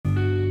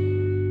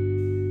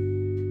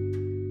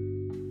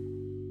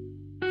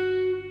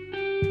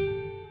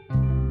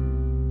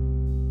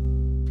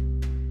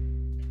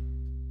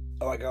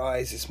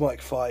guys, it's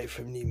Mike 5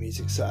 from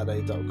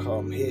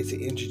NewMusicSaturday.com here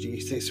to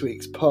introduce this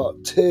week's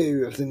part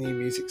 2 of the New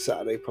Music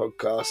Saturday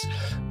podcast,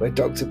 where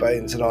Dr.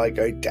 Bones and I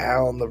go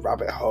down the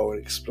rabbit hole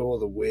and explore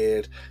the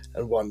weird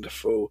and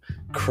wonderful,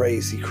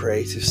 crazy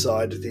creative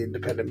side of the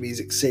independent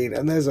music scene.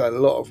 And there's a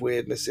lot of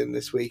weirdness in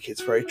this week.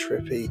 It's very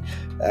trippy,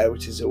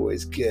 which is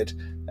always good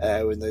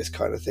when those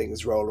kind of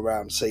things roll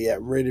around. So yeah,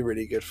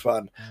 really good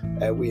fun.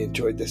 We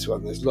enjoyed this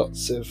one. There's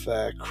lots of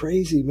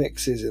crazy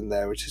mixes in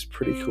there, which is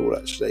pretty cool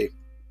actually.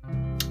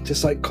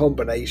 Just like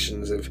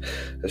combinations of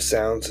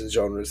sounds and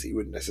genres that you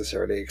wouldn't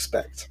necessarily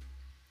expect,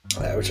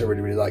 which I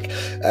really like.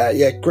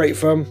 Yeah, great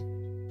fun.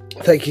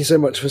 Thank you so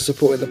much for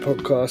supporting the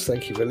podcast.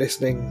 Thank you for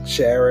listening,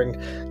 sharing,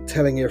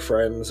 telling your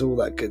friends, all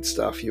that good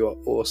stuff. You are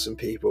awesome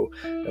people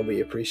and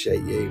we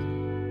appreciate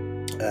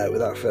you.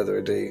 Without further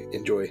ado,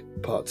 enjoy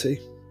part 2.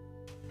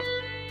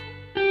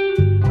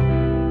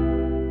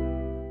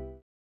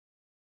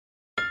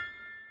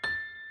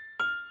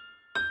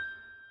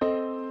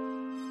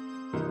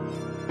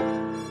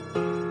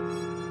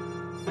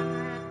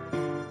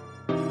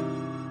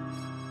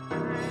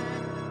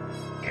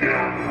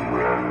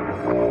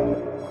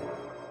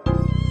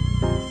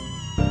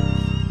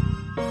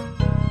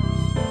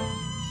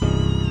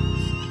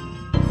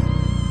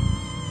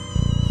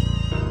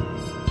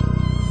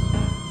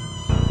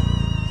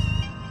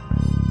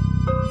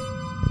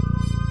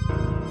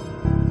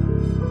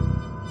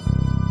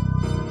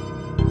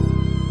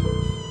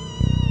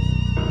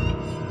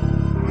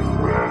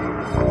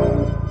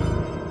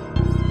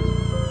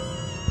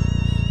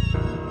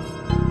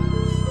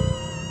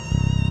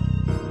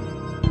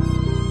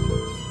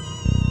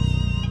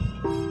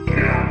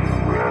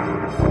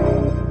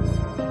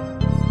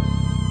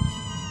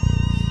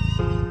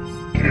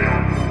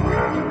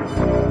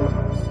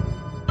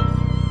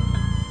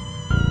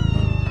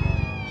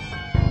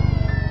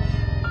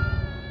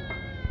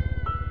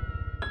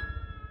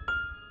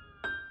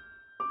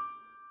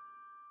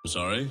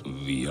 Sorry?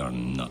 We are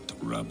not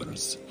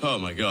robbers. Oh,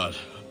 my God.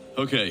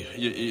 Okay,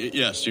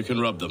 yes, you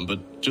can rub them,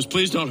 but just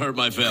please don't hurt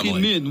my family.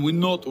 What do you mean? We're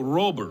not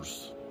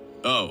robbers.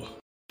 Oh.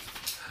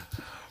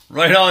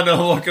 Right on,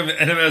 welcome to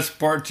NMS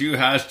Part 2,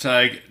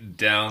 hashtag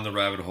down the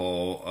rabbit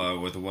hole,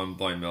 with the one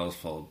blind mouse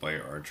followed by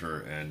Archer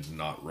and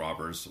not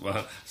robbers.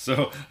 Well,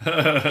 so,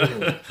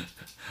 I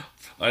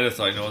just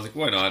thought, I was like,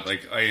 why not?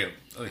 I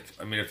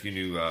mean, if you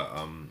knew,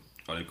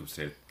 I could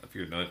say, if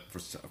you're not,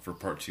 for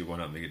Part 2, why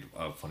not make it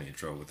a funny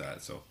intro with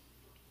that, so.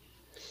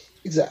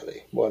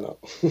 Exactly, why not?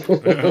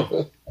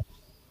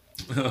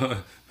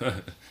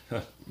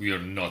 We are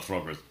not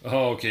robbers.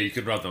 Oh, okay, you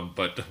could rob them,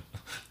 but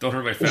don't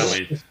hurt my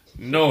family.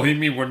 No, you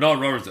mean we're not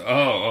robbers?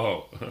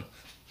 Oh.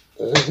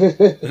 And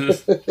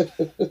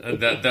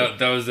that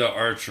was the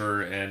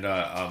Archer and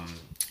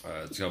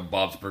it's got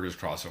Bob's Burgers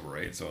crossover,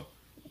 right? So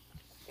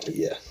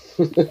yeah.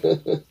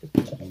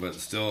 But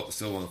still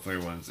one of the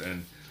funny ones,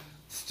 and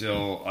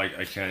still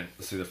I can't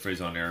say the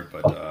phrase on air,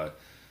 but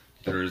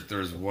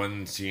there's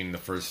one scene in the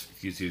first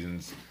few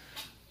seasons.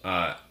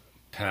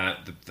 Pam,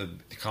 the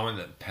comment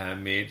that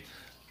Pam made,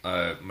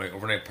 my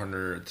overnight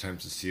partner at the time,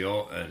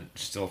 Cecile, and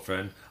she's still a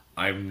friend.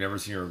 I've never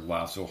seen her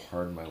laugh so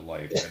hard in my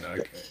life,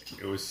 and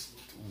it was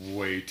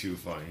way too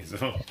funny.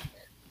 So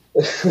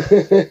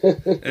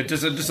it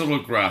just a little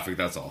graphic,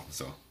 that's all.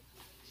 So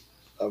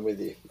I'm with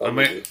you. I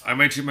might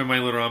change my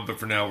mind later on, but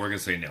for now we're gonna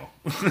say no.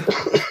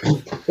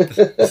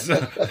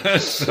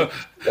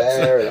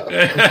 Fair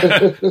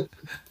enough.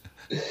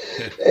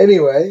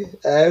 Anyway,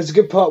 it was a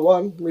good part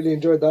 1. Really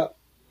enjoyed that.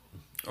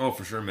 Oh,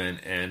 for sure, man.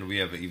 And we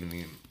have an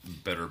even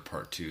better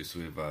part 2. So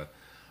we have a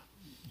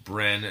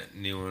brand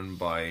new one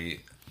by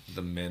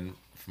The Men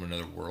from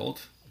Another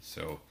World.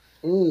 So,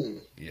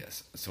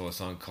 yes. So a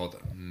song called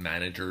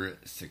Manager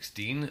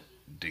 16.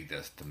 Dig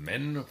this. The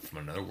Men from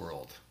Another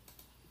World.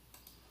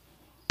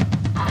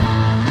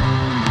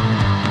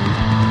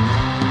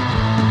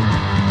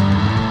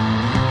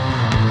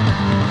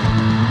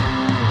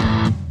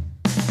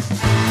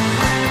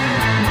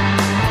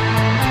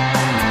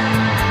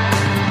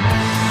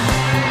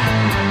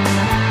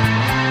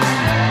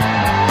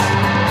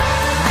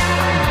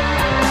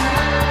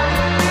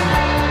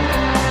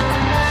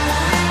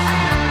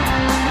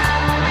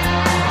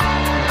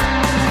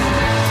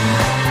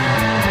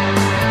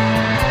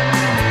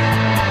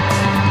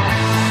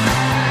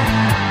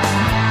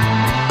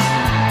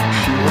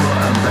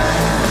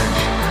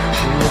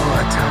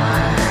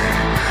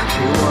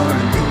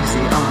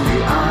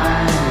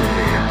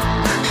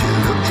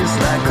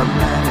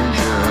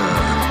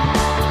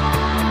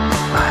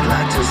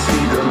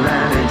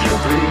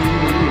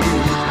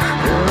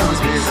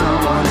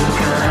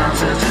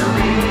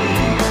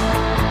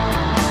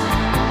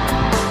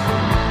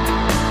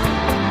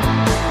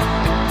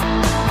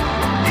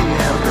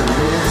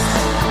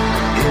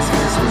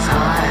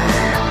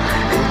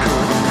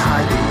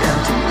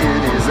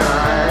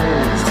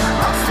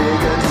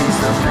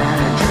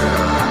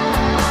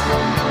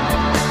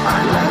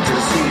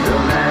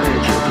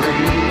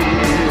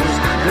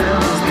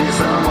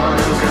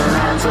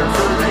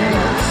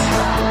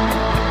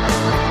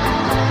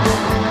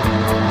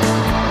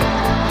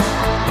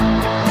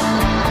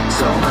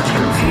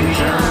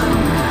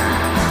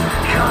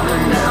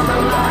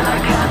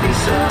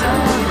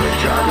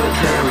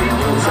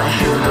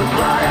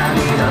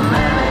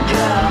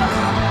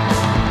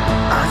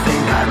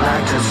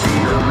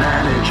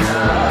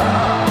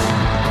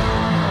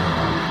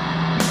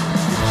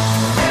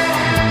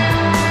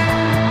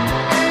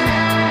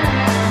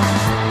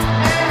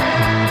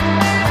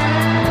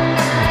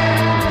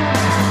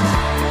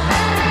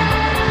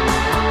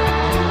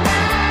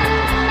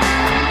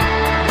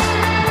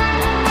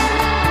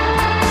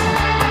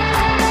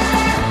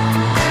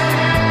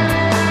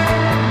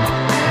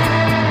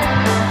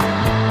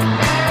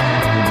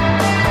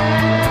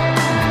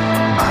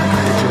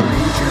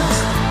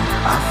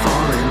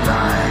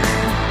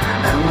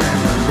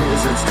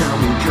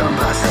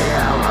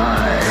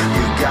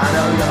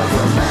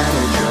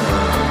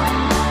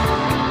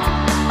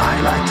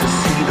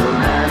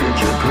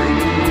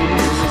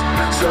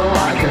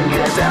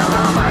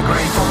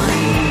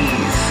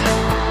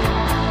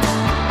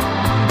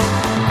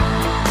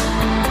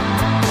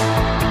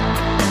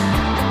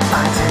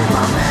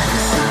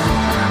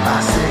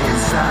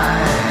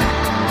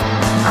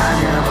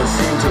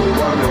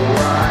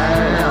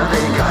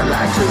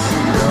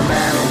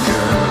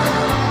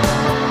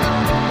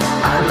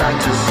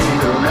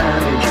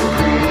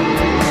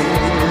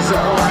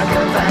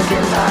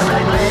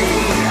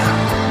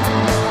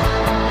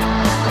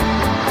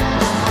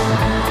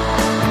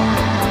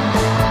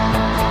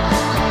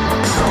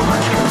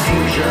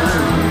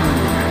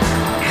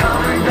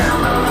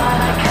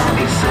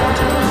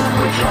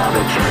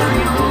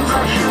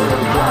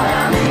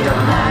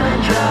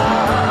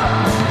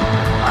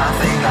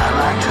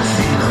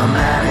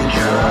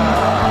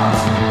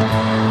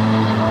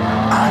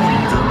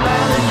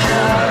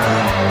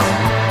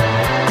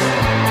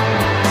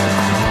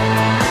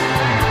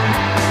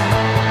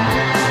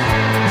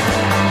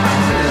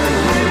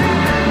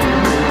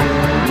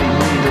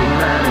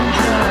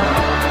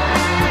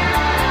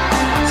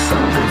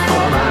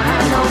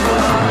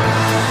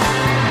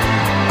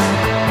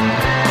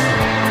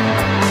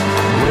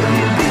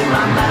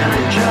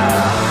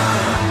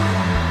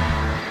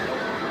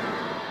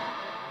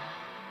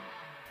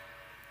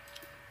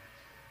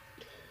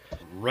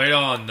 Right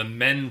on. The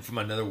Men from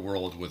Another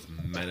World with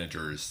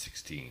Managers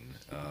 16.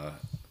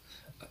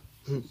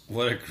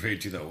 What a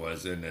great tune that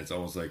was. And it's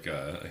almost like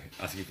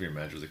asking for your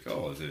manager. Like,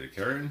 oh, is it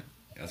Karen?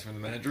 Ask for the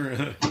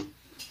manager?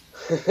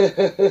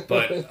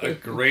 But a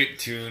great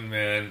tune,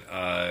 man.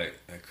 I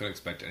couldn't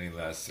expect any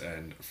less.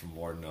 And from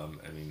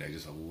Laudanum, I mean, I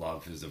just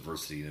love his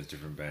diversity in his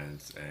different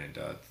bands. And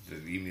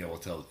even the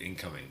old tell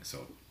incoming.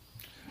 So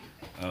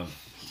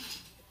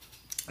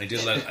I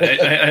did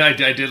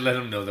let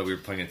him know that we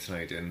were playing it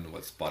tonight and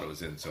what spot it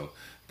was in. So,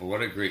 but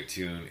what a great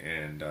tune,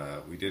 and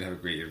we did have a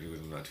great interview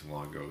with him not too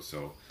long ago.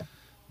 So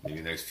maybe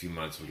the next few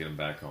months we'll get him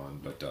back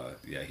on. But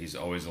yeah, he's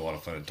always a lot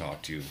of fun to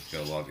talk to. He's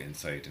got a lot of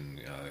insight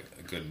and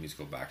a good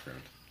musical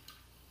background.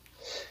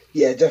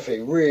 Yeah,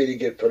 definitely, really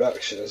good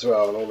production as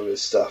well on all of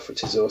his stuff,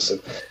 which is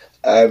awesome.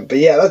 But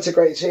yeah, that's a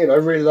great tune. I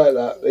really like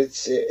that.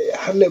 It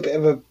had a little bit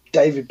of a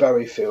David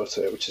Bowie feel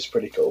to it, which is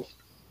pretty cool.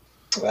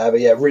 But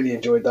yeah, really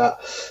enjoyed that.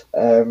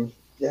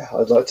 Yeah,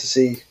 I'd like to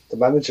see the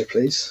manager,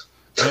 please.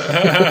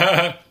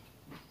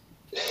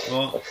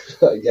 Well,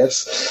 I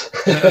guess.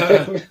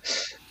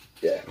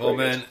 Yeah. Well,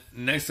 man,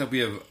 next up we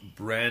have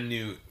brand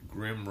new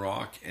Grim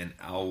Rock and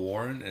Al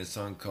Warren, and a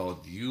song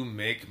called "You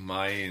Make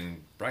My"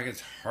 in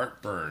brackets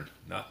heartburn,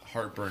 not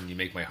heartburn. You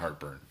make my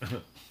heartburn.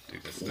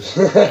 Take this.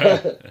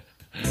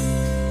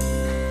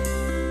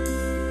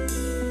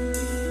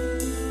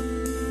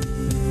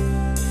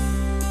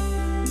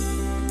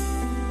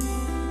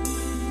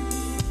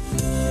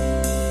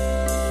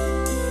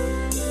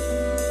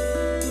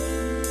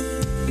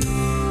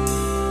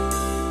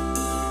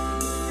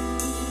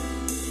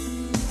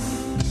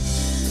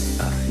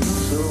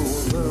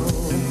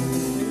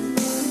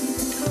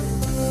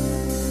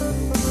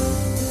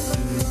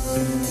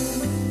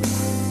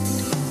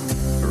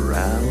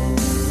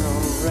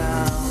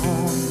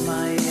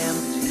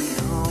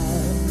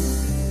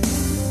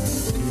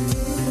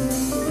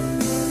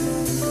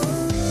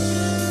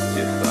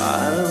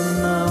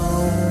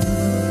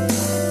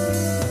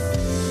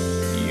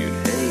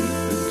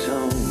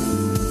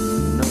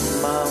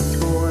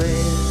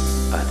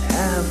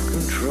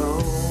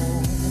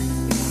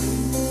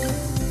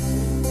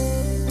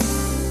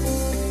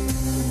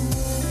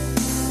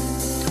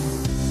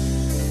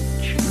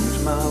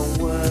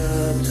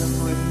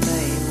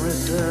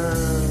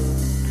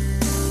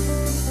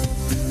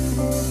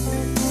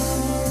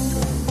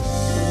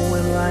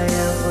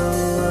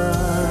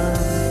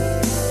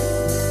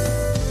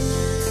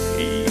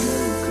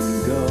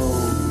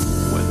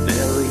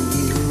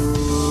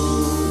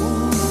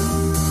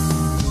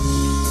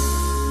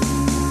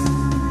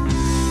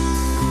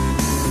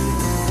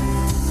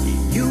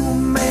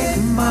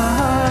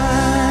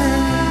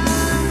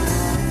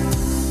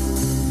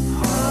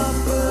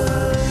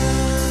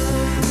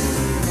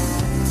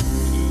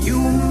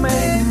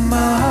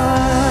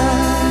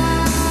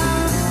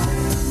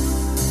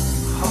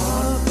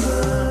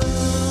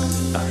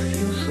 I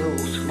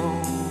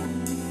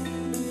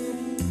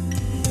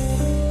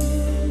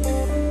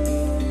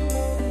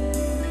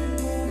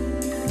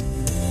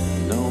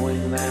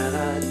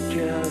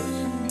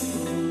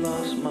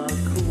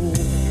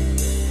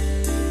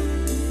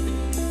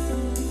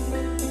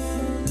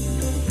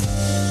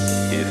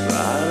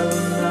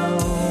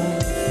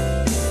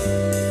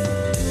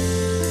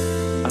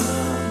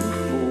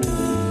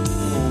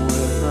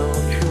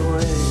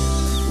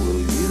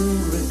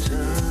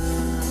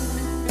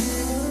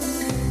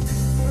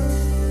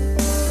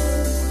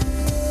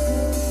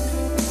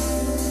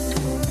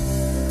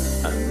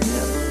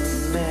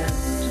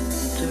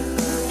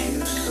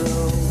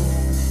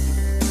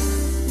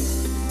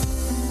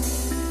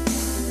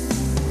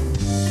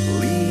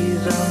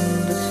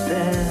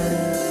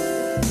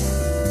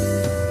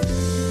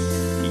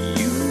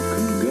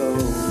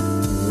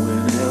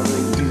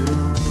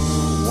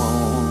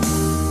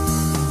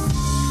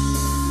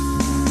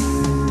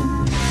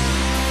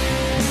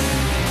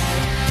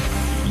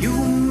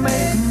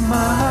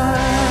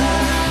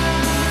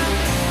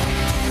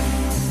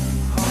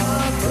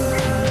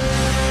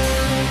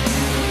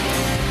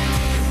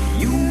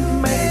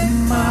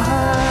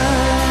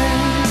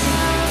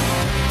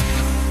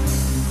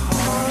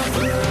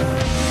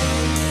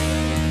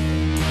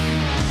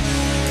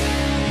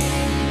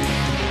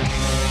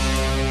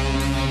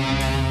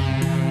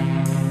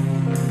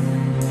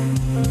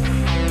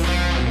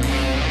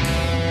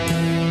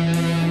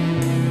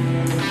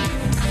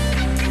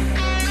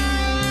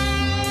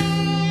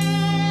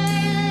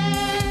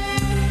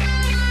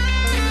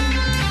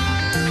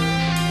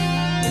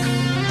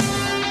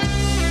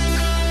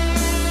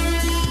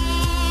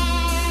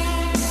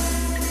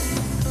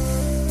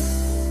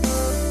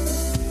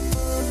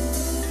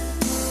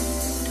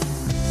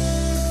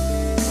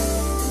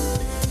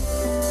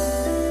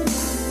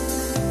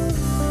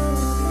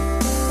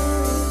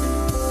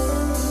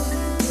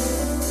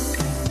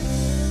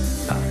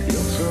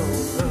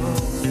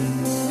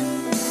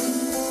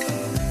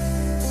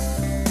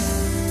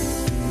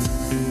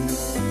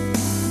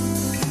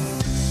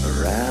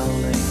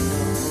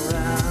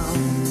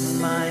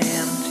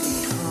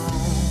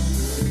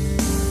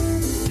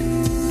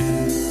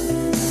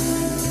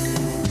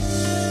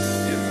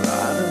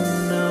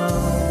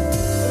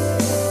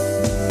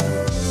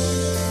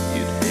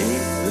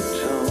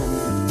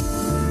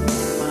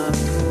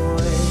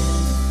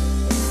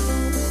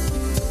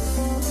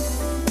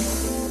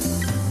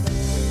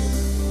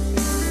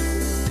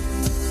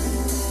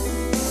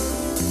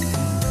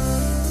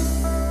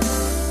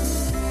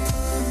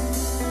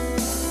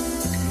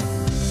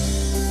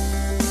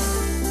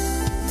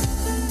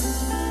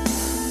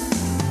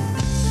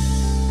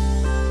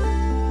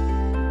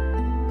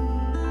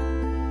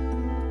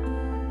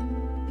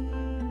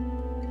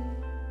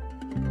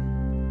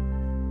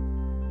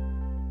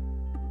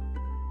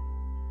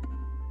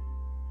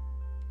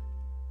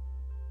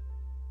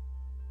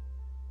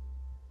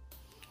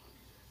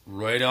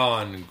Right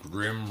on,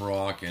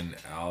 Grimrock and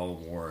Al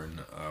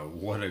Warren.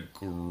 What a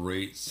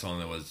great song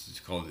that was. It's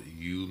called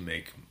 "You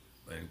Make,"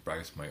 in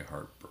brackets, my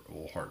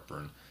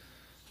heartburn.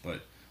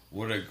 But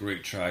what a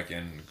great track,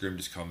 and Grim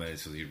just commented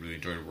so he really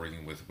enjoyed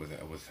working with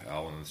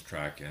Al on this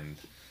track, and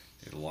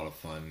he had a lot of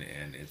fun,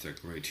 and it's a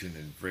great tune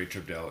and very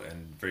tripped out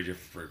and very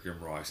different for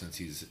Grimrock since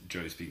he's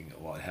generally speaking a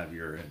lot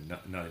heavier and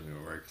not even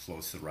very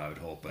close to the Rabbit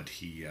Hole, but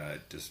he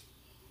just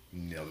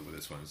nailed it with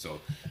this one.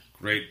 So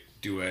great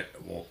duet,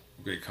 well,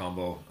 great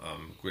combo,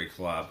 great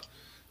collab.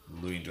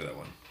 Really enjoy that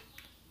one.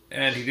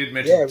 And he did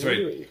mention,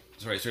 sorry,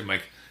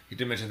 Mike. He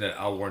did mention that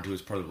Al Warren too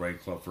was part of the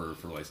Ride Club for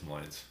Lights and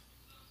Lines.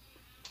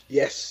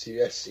 Yes, he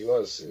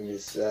was, and he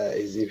was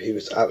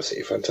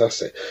absolutely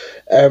fantastic.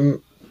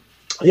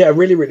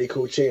 Really, really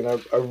cool tune. I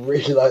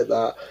really like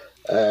that.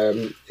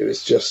 It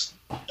was just,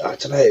 I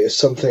don't know, it was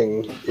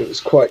something. It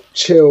was quite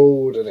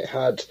chilled, and it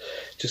had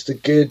just a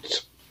good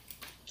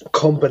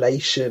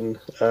combination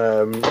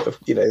of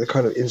the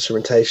kind of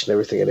instrumentation and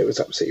everything, and it was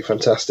absolutely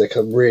fantastic.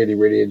 I really,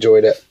 really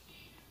enjoyed it.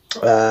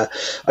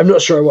 I'm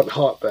not sure I want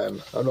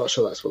heartburn. I'm not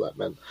sure that's what that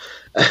meant.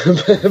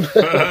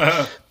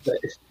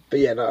 but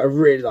yeah, no, I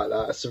really like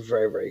that. It's a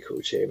very, very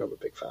cool tune. I'm a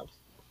big fan.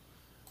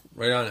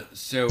 Right on.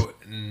 So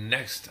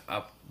next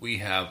up, we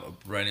have a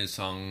brand new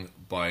song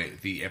by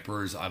the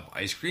Emperors of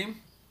Ice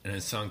Cream, and a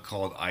song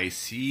called "I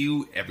See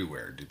You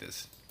Everywhere." Do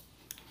this.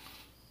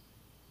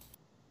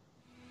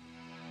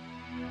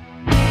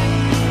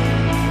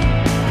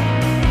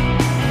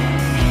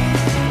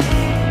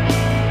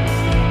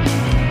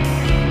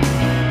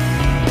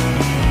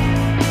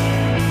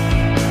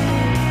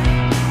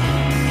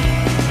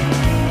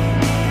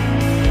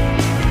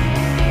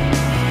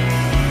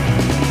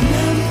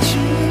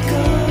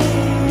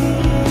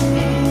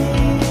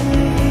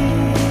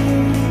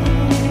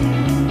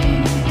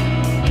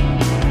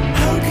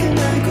 How can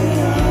I go on?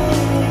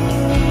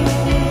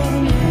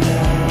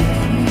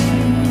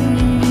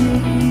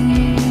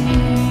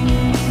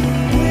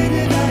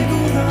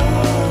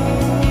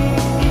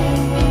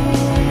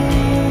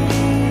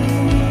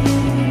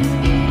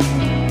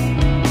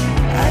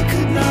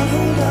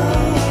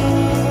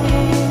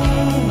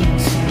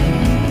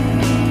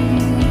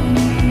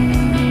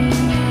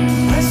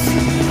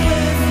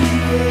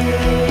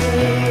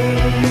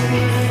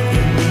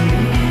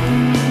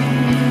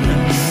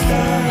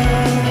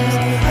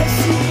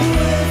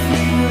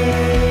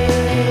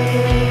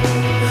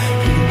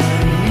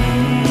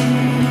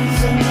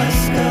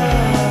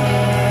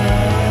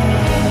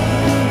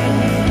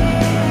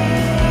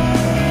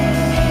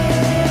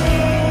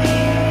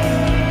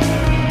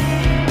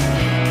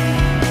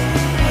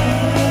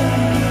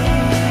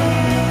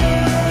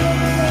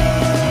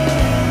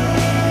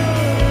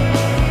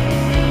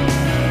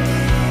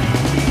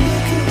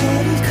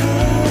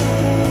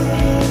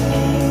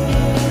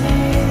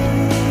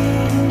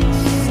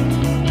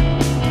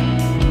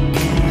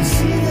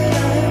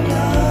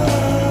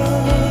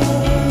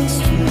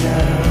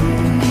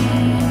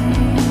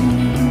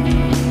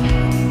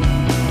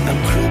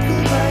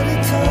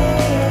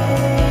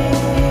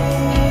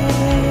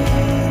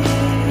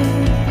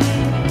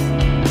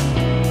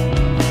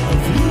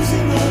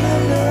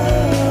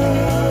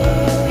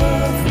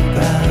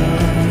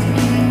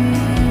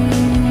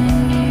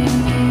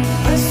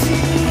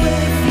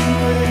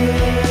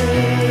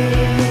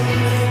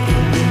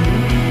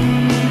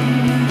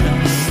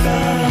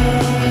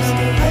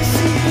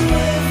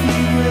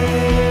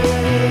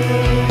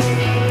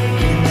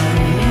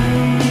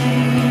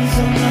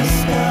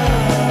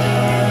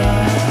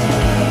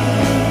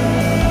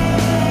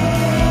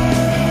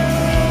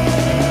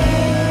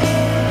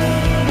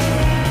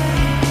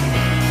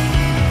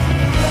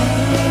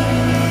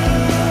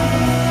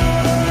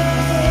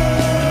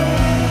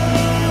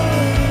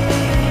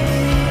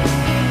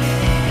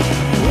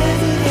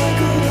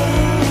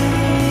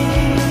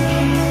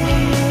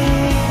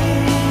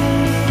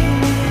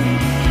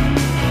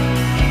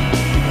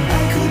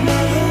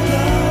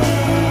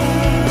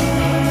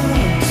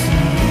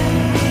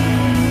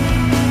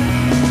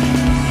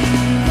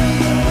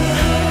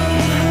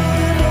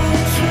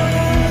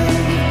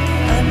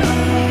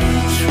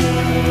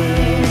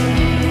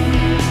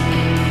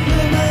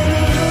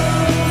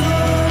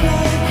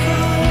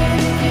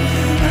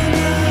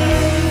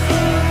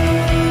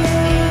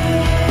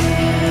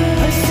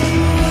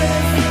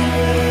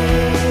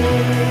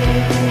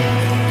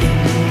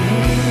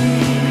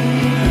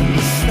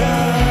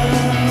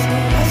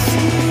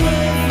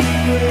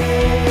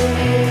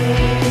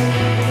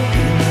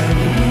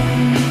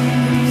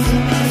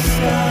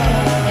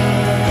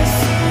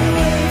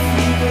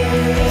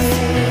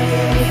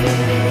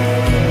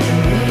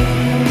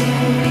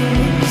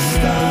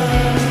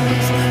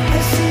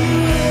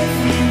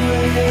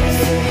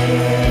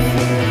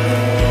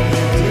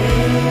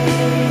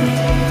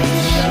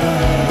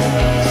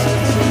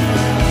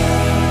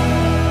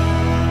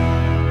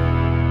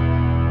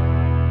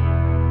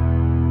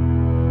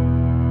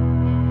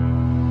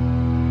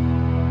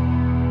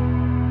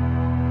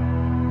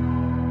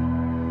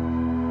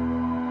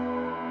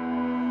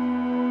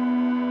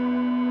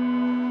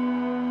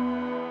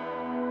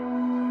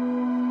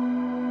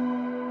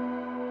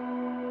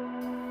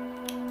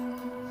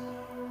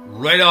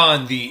 Right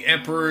on, the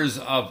Emperors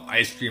of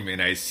Ice Cream,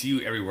 and I See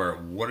You Everywhere.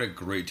 What a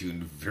great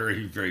tune.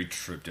 Very, very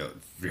tripped out.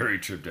 Very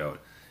tripped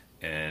out.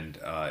 And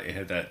it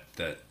had that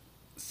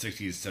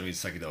 60s, 70s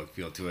psychedelic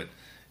feel to it.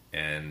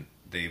 And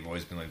they've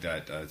always been like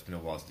that. It's been a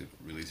while since they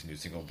released a new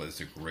single, but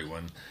it's a great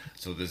one.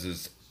 So this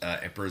is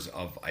Emperors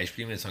of Ice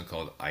Cream, and a song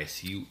called I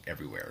See You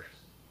Everywhere.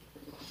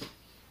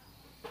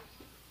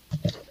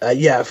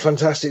 Yeah,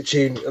 fantastic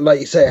tune. Like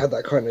you say, it had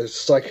that kind of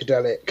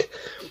psychedelic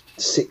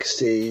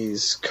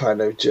 60s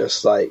kind of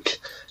just like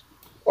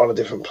on a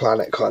different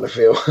planet kind of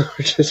feel,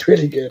 which is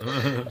really good.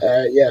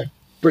 Yeah,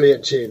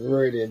 brilliant tune.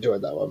 Really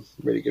enjoyed that one.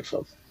 Really good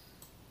fun.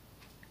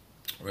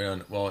 Right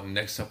on. Well,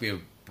 next up we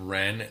have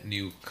brand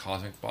new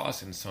Cosmic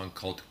Boss and a song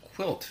called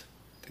Quilt.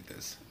 Take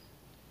this.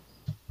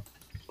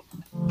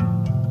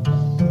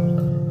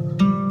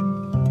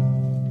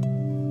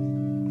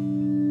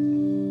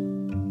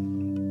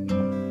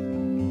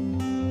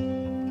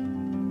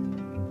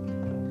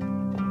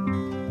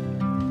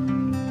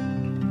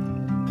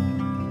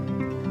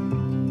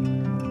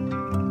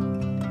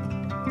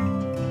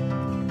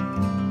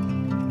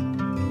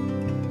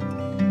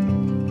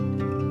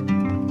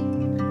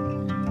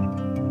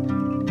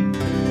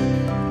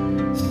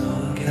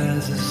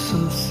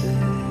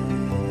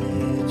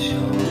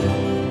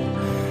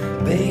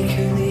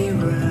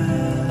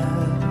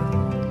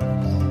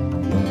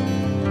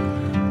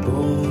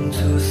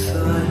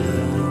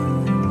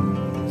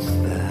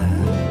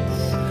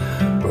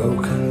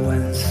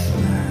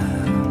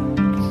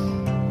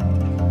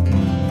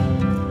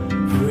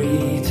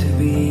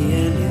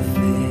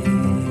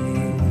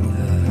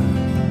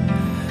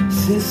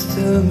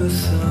 System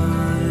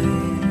aside,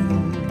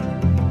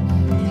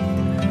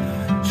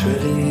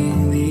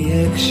 treading the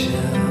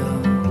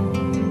eggshell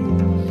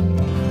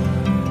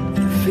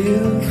in a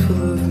field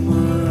full of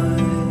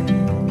mine.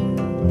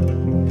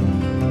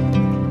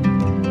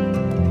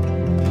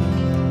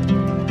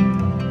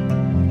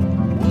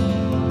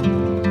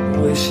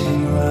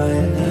 Wishing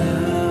right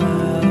now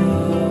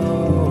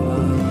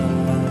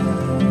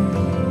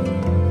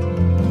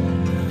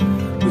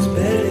I was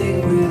betting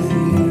with you.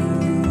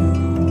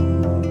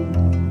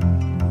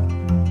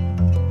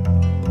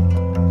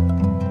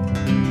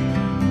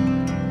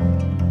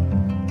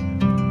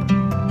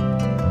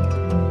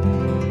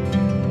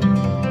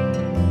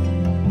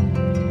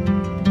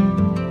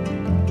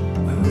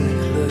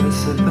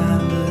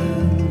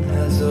 Abandon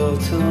has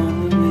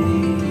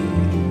autonomy.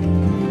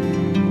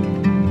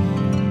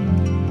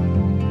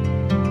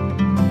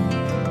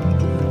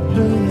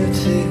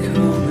 Lunatic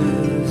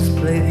owners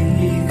play the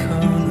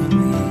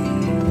economy.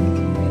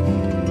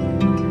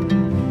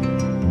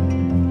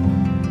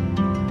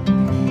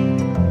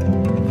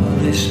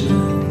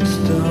 Punishments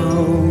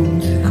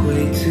don't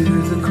equate to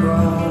the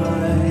crime.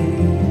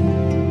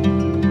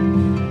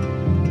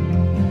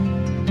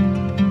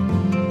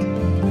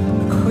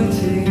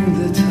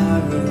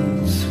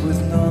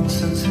 With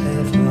nonsense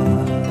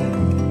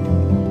headlines,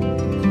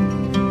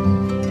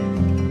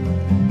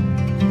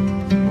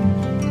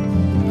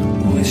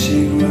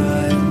 wishing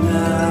right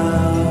now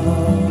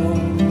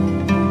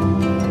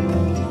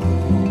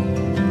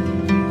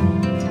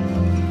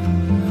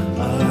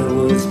I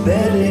was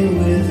betting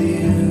with you.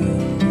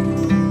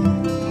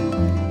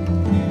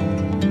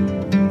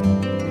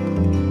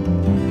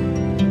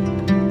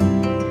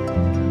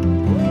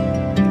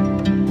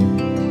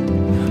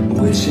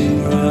 Wishing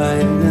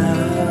right now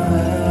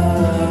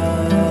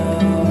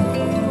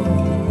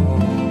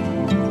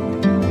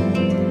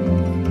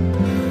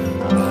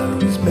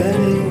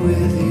betting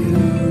with you.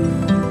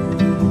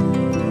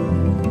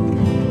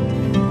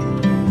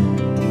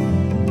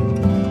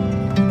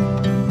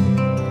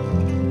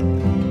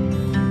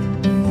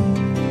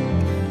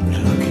 But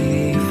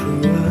lucky for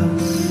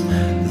us,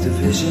 the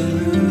division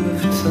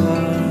of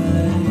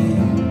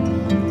time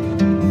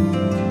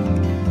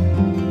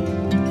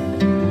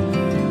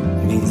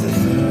means a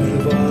third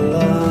of our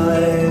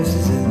lives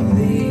is in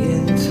the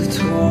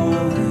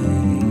intertwine.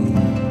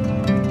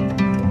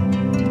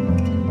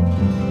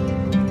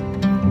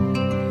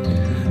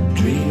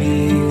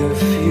 Dreaming of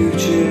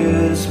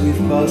futures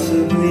we've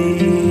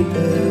possibly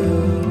built,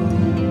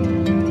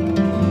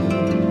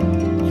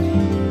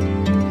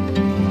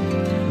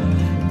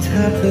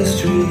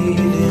 tapestried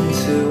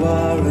into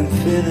our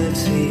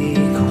infinity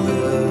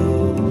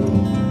quilt.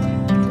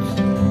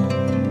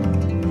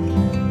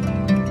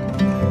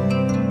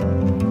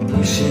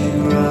 Wishing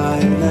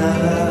right now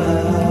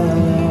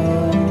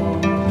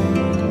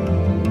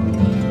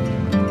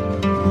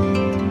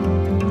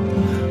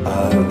I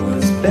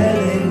was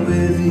betting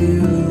with you.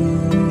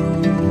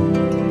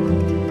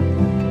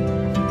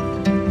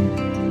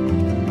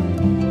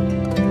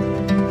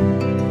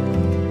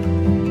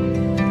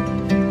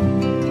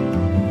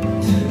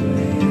 To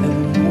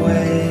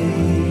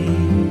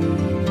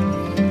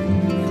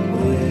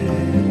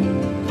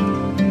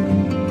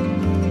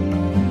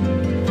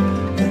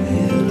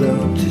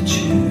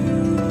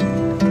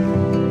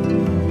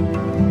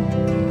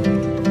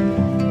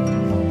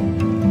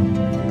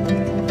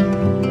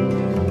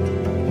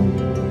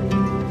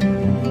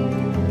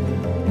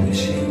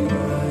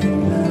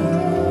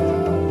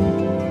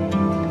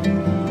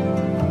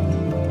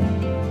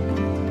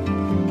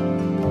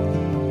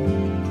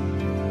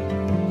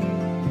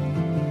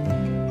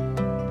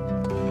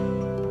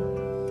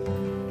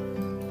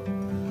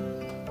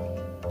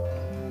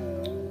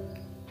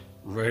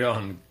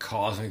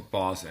Cosmic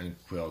Boss and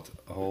Quilt.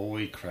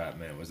 Holy crap,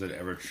 man! Was it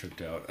ever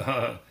tripped out?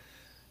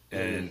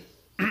 And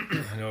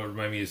I know it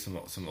reminded me of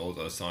some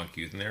old Sonic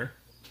Youth in there.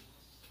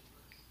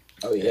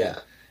 Oh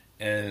yeah.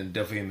 And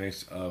definitely a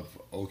mix of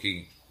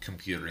Oki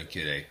Computer and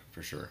Kid A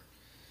for sure.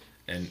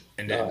 And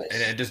Nice.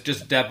 and just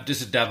a dab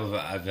of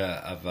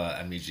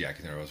Amnesiac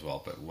in there as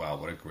well. But wow,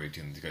 what a great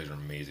tune! These guys are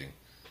amazing.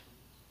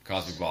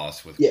 Cosmic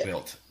Boss with Yeah.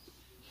 Quilt.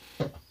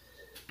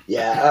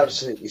 Yeah,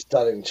 absolutely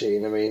stunning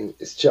tune. I mean,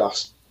 it's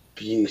just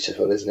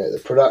beautiful, isn't it? The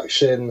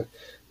production,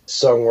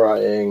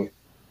 songwriting,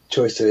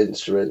 choice of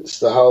instruments,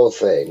 the whole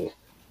thing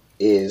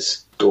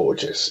is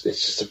gorgeous.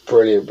 It's just a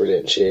brilliant,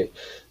 brilliant tune.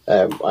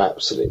 I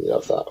absolutely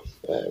love that.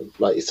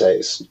 Like you say,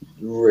 it's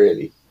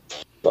really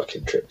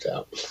fucking tripped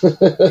out.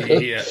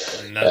 Yeah,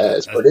 and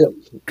It's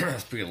brilliant.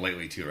 That's pretty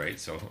lightly too, right?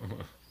 So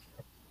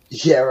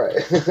Yeah,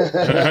 right.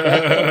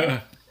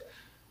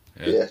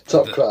 Yeah,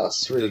 top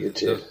class. Really good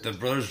tune. The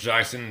Brothers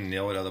Jackson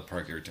nail it out of the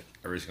park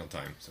every single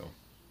time. So.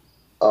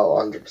 Oh,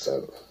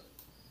 100%.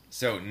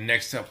 So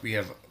next up we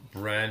have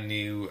brand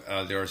new.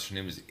 The artist's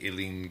name is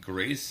Aileen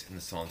Grace, and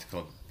the song's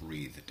called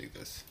 "Breathe." Dig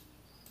this.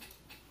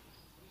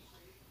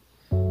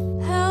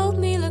 Help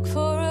me look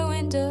for a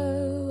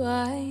window.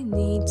 I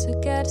need to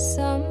get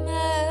some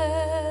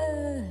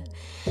air.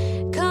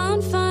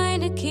 Can't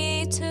find a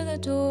key to the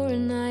door,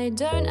 and I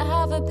don't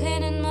have a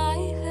pin in my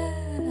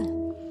hair.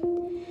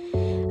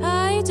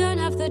 I don't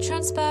have the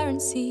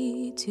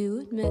transparency to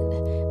admit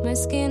my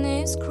skin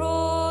is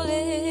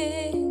crawling.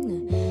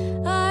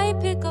 I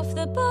pick off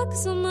the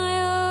bugs on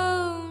my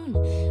own,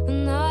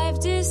 and I've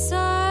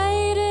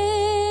decided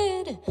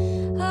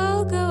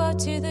I'll go out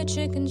to the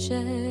chicken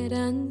shed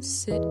and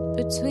sit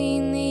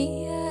between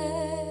the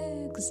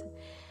eggs.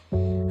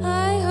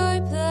 I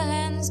hope the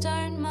hens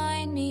don't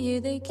mind me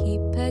here, they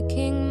keep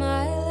pecking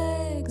my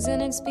legs,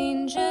 and it's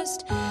been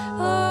just over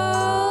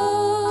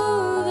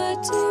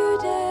 2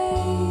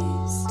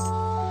 days,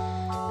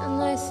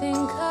 and I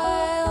think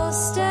I'll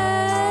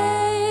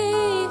stay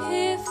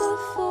here for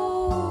 4.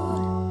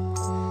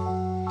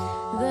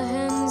 The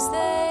hens,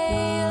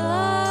 they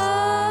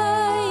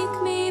like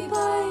me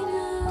by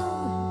now.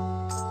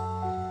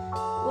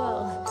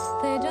 Well,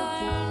 they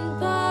don't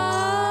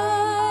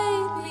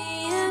bite me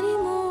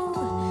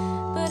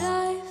anymore, but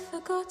I've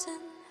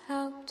forgotten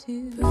how to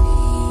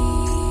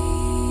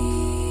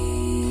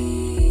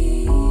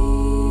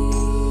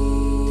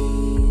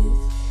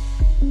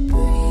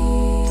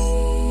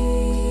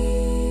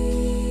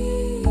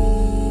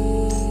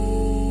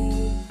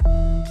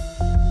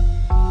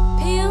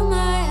peel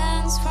my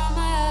hands from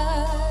my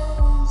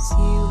eyes.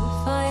 You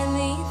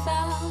finally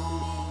found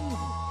me.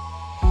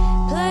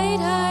 Played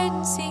hide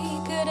and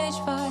seek at age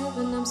 5,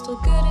 and I'm still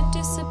good at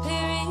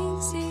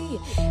disappearing. See,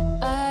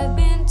 I've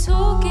been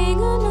talking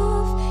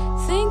enough,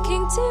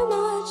 thinking too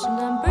much, and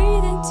I'm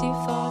breathing too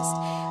fast,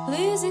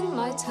 losing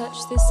my touch.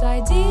 This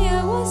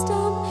idea was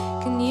dumb.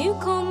 Can you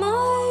call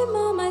my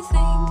mom? I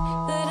think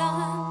that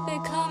I'm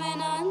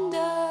becoming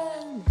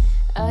undone.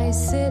 I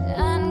sit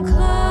and clutch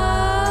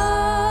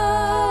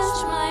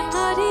my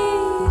muddy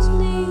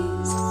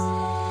knees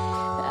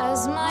as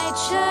my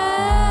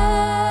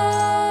chest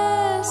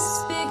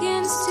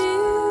begins to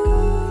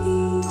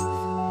heave.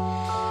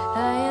 I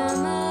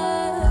am a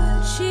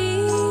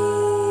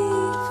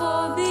cheat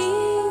for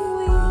being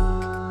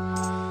weak,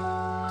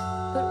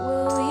 but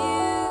will you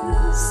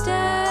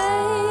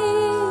stay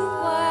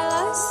while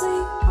I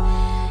sleep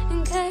in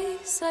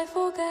case I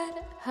forget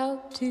how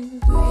to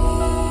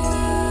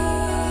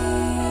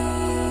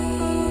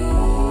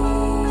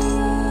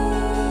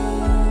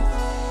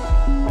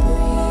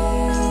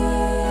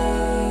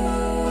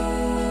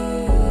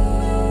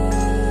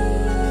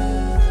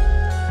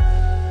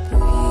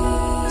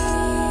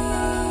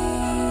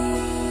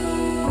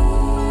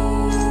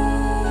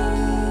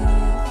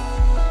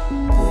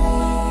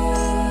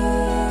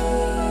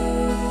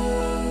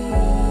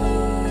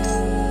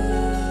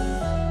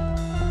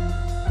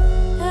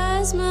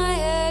As my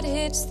head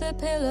hits the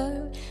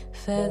pillow,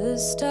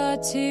 feathers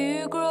start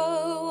to grow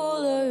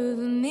all over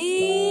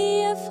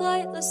me. A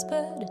flightless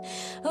bird,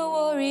 a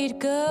worried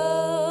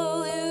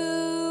girl.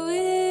 Who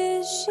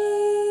is she?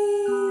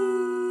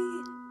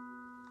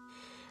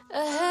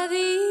 A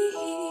heavy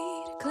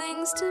heat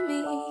clings to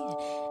me,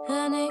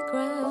 and it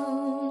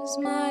grounds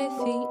my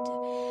feet.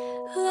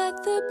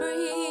 Let the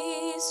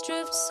breeze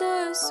drift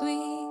so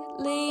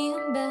sweetly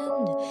and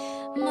bend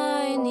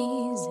my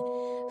knees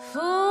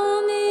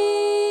for me.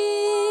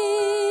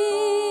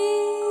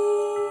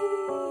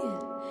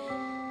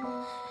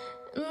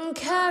 And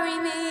carry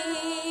me.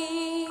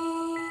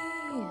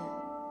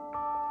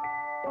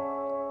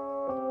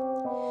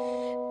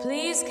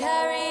 Please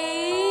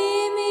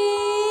carry me.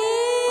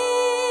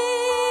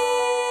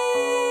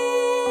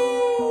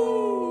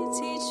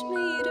 Teach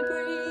me to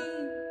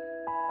breathe.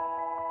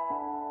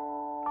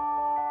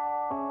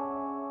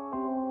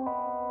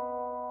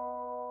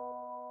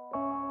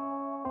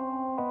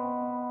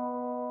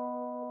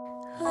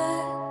 Let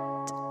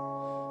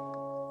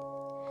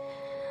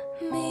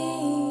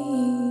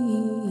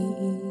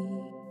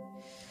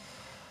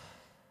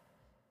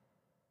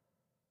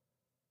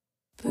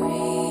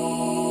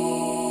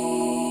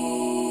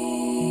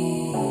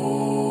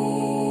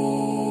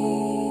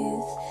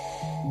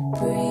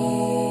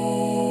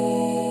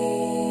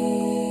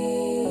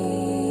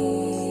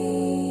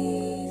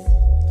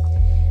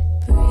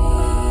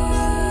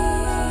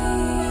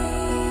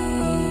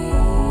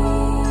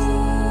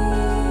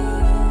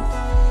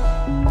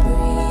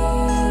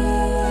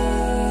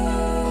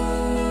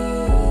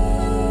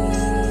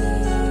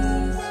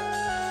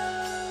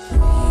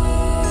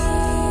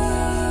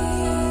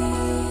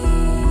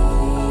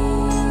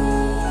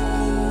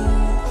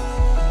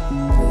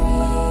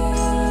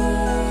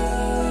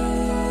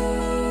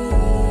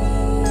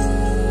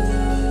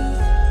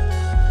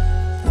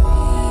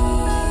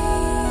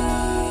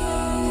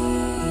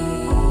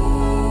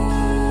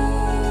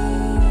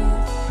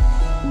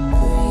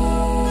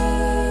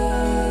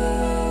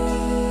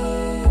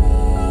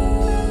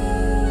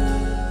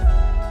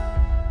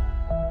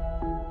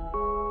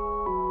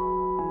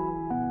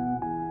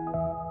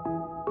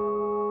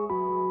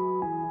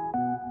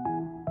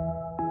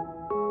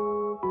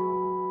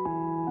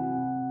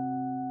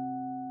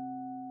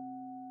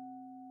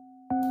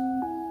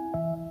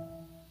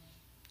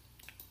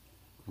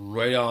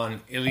Right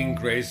on, Alien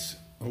Grace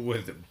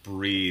with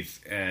Breathe.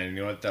 And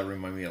you know what? That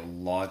reminded me a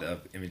lot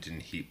of Imogen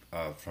Heap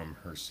from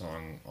her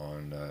song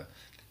on the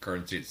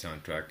Garden State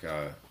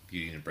soundtrack,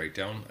 Beauty and the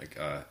Breakdown. Like,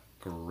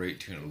 great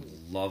tune.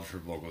 Loved her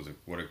vocals. Like,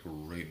 what a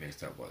great mix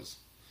that was.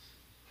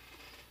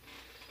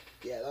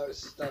 Yeah, that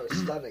was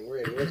stunning,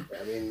 really, wasn't it?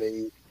 I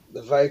mean,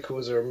 the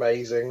vocals are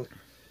amazing.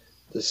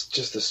 There's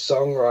just the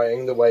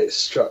songwriting, the way it's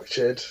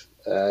structured,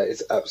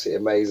 it's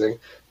absolutely amazing.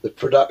 The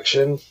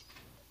production,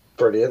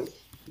 brilliant,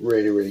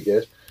 really, really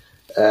good.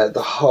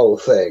 The whole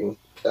thing,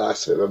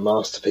 that's a bit of a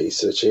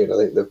masterpiece of a tune. I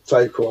think the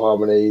vocal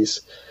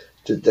harmonies,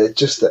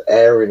 just the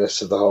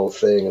airiness of the whole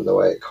thing, and the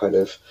way it kind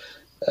of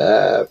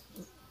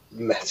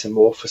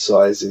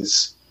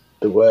metamorphosizes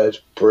the word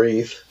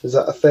breathe. Is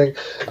that a thing?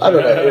 I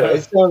don't know.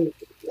 Anyway,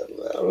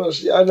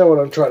 I know what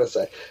I'm trying to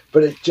say,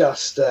 but it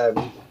just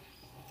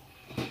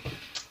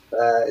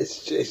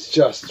it's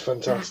just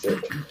fantastic,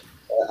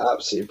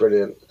 absolutely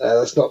brilliant.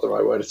 That's not the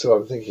right word at all.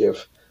 I'm thinking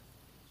of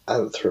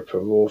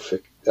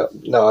anthropomorphic.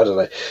 No, I don't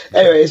know.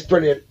 Anyway, it's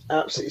brilliant,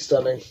 absolutely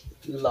stunning.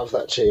 Love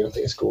that tune. I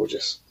think it's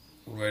gorgeous.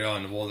 Right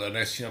on. Well, the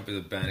next tune up is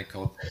a band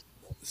called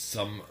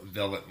Some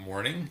Velvet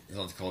Morning.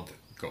 It's called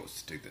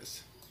Ghost. Dig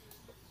this.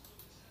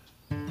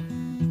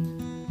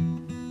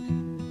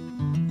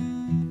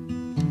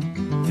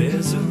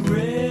 There's a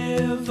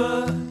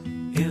river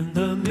in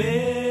the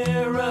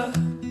mirror.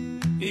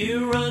 It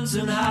runs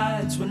and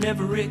hides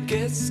whenever it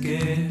gets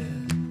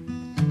scared.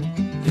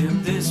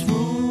 In this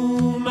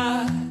room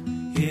I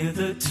hear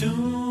the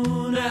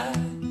tune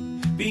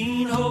I've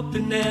been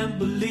hoping and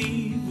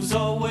believe was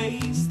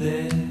always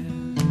there.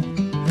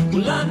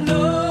 Well, I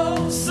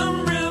know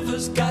some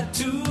rivers got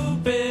to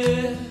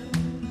bear,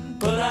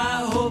 but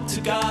I hope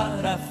to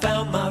God I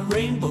found my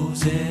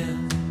rainbow's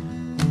end.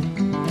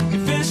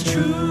 If it's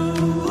true,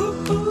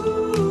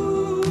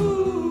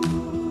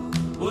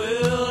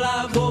 well,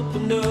 I've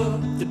opened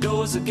up the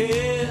doors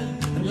again,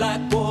 and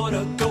like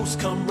water, ghosts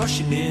come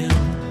rushing in.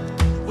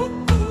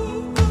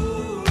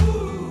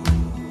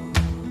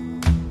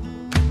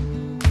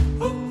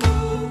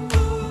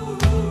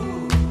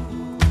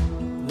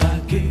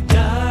 Like a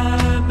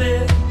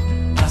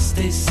diamond, I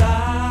stay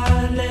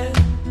silent,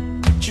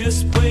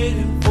 just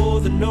waiting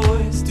for the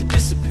noise to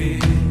disappear.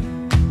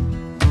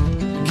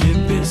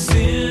 Keep it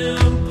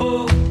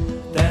simple,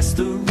 that's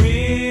the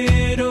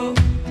riddle.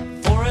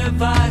 For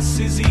advice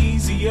is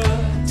easier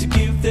to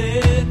give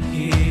than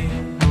hear.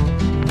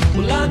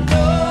 Well, I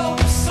know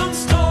some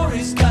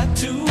stories got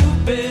to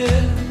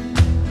bear,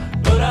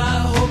 but I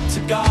hope to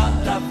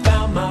God I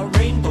found my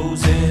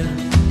rainbow's end.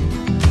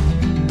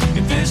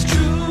 If it's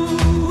true,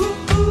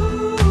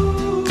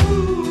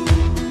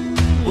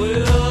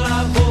 well,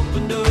 I've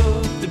opened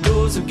up the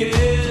doors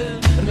again,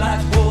 and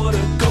like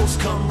water, ghosts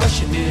come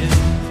rushing in.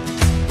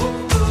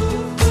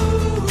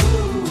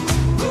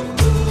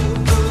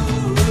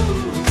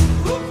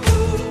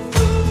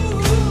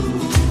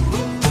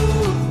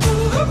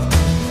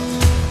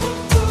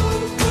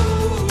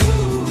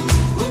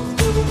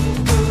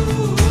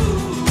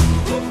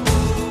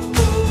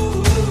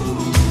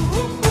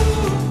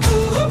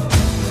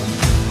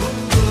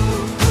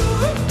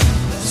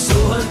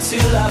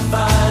 Till I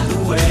find a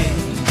way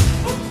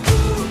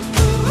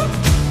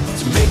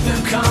to make the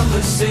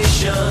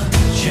conversation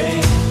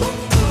change.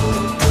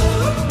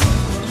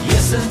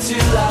 Yes,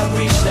 until I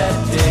reach that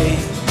day,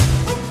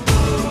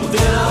 well,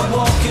 then I'm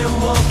walking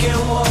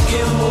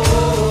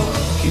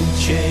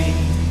chain.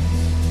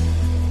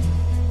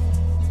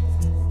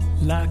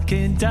 Like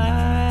a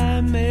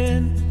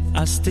diamond,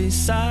 I stay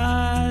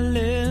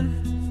silent,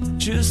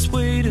 just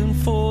waiting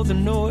for the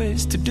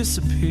noise to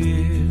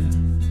disappear.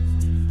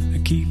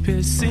 Keep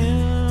it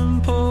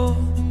simple,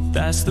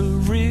 that's the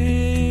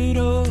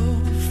riddle.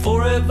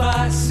 For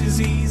advice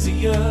is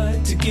easier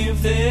to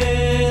give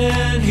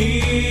than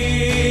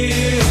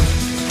hear.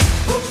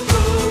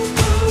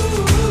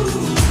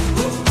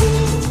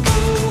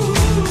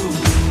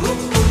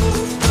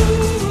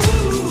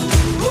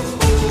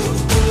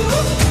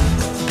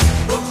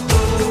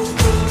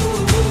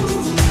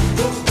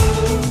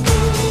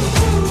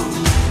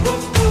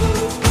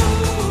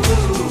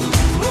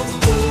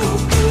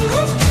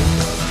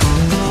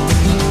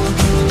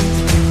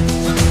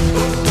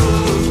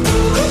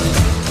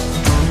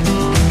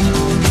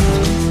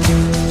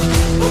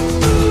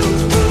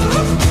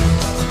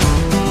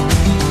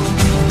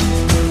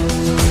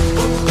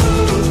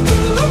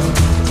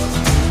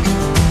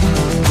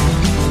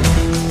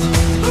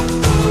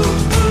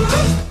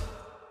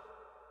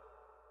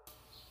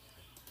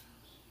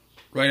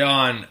 Right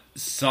on,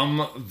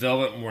 Some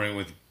Velvet Morning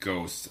with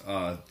Ghost.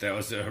 That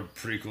was a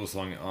pretty cool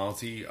song.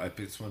 Honestly, I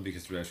picked this one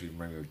because we actually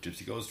reminded me of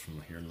Gypsy Ghost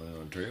from here in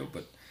London, Ontario.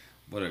 But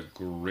what a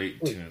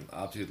great tune!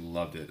 Absolutely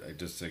loved it. I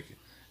just like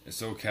it's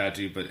so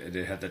catchy, but it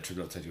had that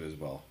tribute to it as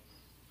well.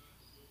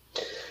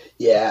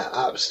 Yeah,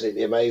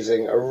 absolutely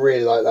amazing. I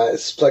really like that.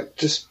 It's like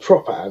just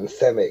proper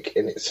anthemic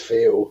in its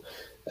feel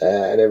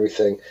and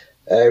everything.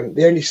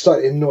 The only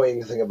slightly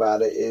annoying thing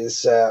about it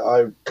is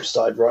I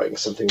started writing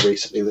something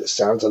recently that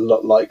sounds a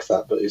lot like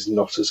that, but is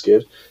not as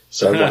good.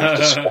 So I might have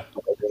to scrap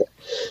it a bit.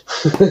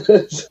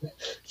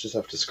 Just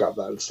have to scrap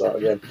that and start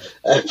again.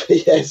 But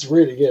yeah, it's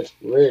really good.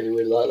 Really,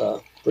 really like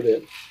that.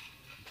 Brilliant.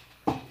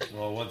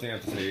 Well, one thing I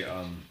have to say,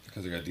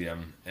 because I got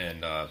DM,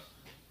 and I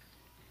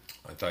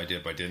thought I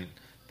did, but I didn't.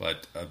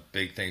 But a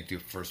big thank you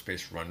to First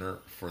Base Runner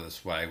for the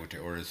swag, which I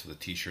ordered, so the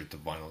T-shirt, the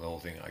vinyl, the whole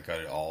thing. I got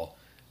it all,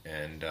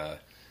 and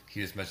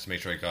he just messaged to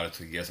make sure I got it.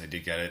 So yes, I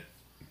did get it.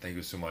 Thank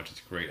you so much.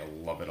 It's great. I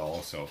love it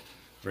all. So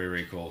very,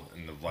 very cool,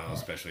 and the vinyl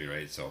especially,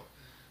 right? So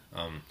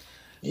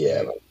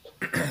yeah.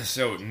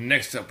 So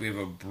next up, we have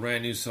a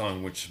brand new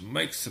song which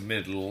Mike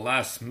submitted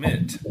last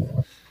minute.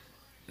 And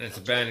it's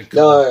a band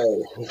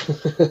called...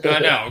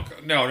 No.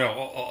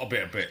 A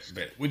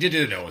bit. We did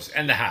do the nose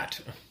and the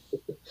hat.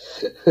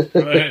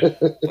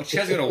 But she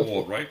has got a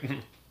award, right?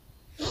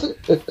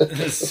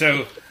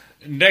 So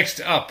next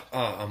up,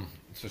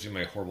 switching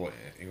my horrible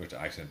English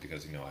accent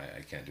because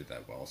I can't do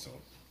that well. So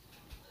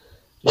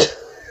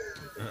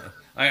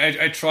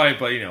I try,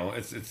 but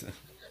it's.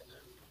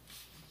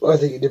 Well, I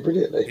think you did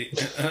brilliantly.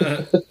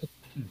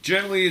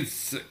 Generally,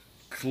 it's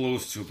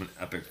close to an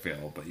epic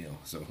fail, but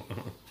so.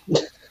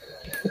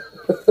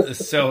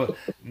 So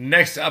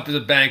next up is a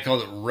band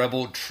called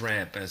Rebel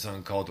Tramp and a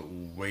song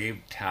called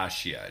Wave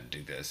Tassia.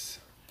 Dig this.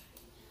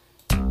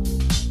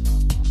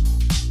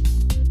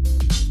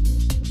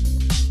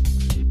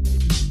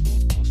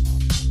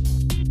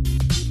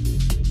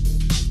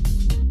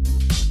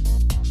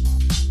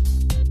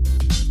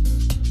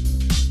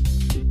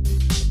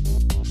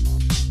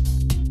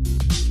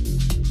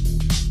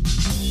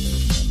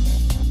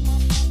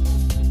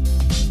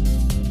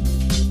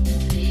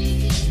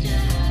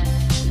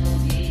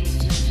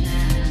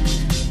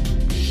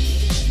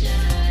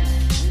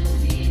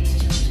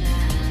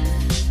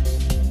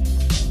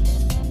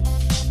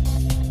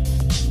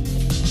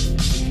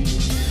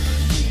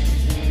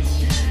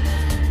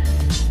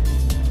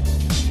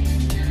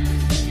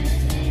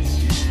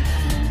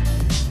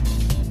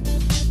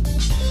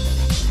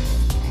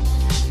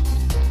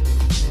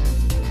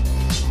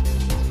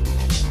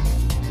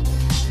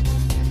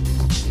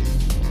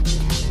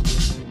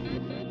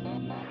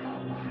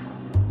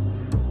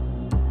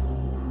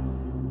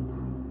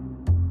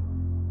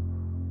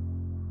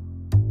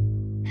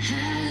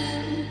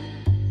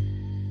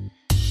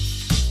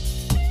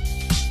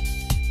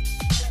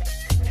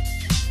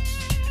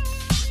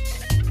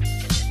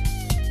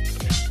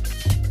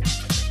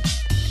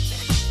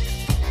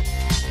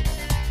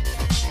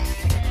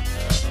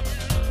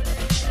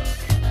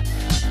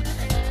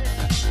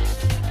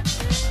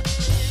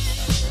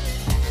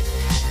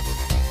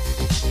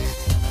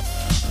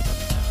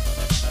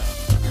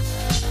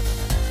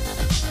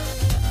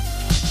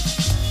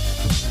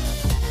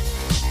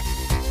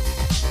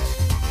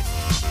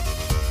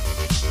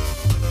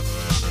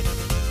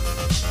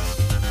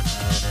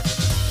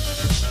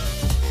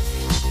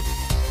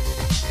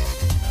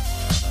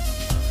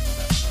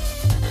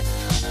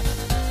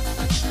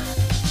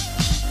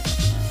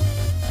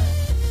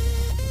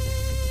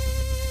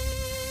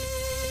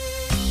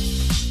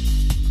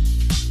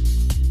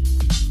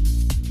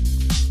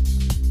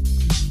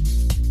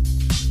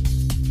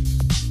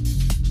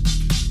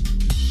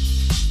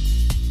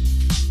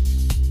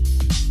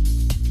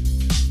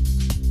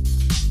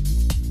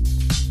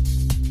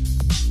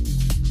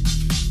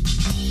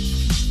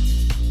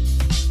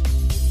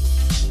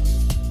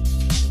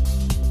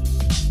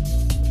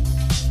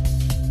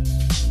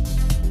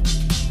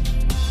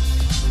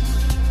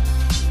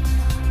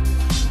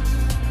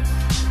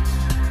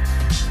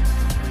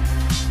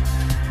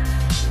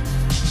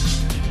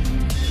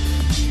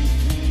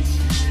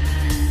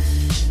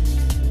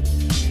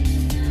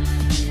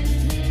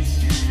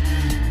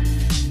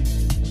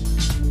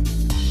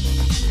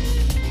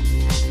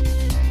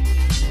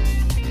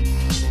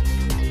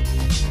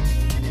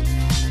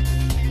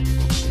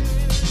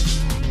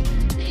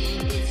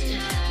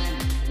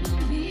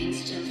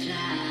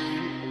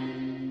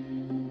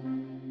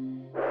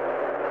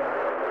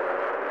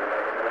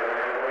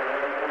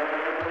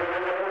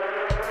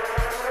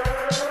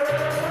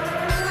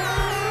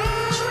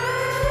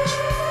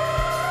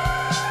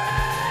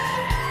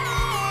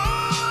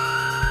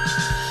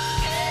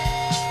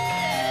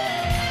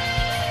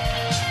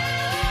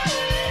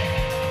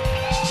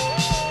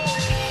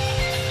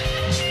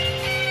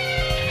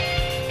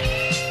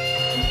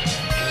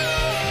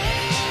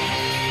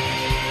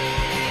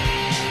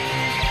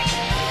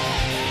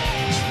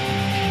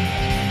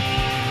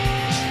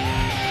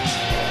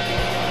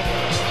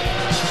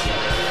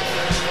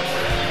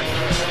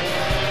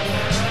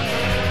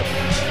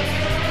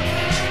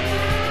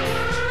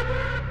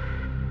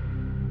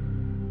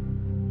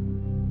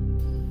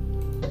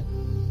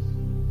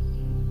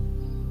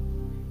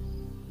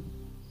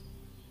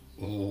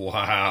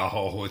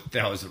 Wow,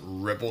 that was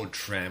Rebel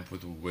Tramp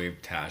with Wave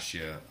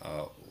Tassia.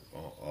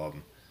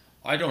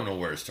 I don't know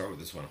where to start with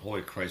this one.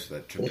 Holy Christ,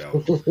 that tripped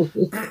out.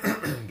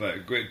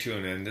 But great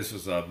tune, and this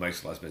was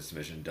Mike's last minute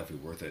submission.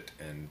 Definitely worth it,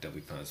 and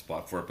definitely found a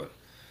spot for it. But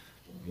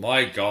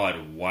my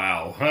God,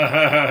 wow.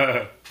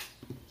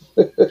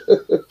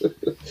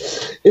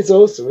 It's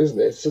awesome, isn't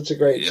it? It's such a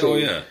great tune. Oh,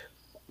 yeah.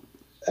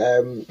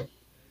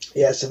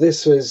 Yeah, so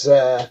this was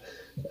so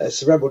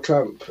Rebel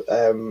Tramp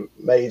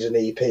made an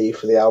EP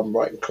for the Album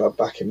Writing Club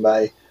back in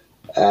May,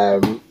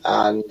 and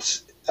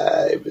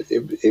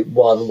it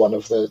won one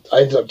of the.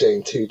 I ended up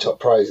doing 2 top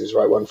prizes,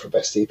 right? One for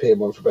best EP and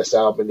one for best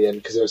album in the end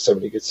because there were so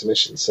many good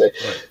submissions. So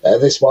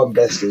this won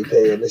best EP,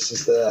 and this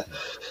is the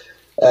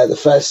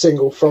first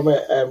single from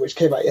it, which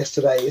came out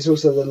yesterday. It's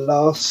also the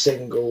last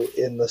single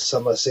in the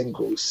summer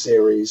singles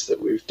series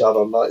that we've done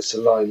on Lights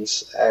and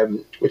Lines,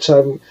 which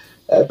I'm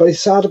both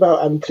sad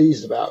about and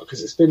pleased about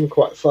because it's been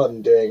quite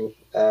fun doing.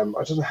 I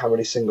don't know how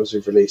many singles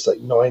we've released,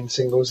 like 9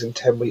 singles in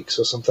 10 weeks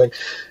or something.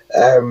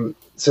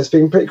 So it's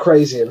been pretty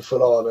crazy and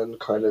full on and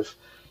kind of,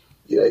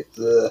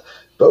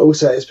 but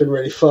also it's been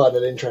really fun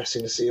and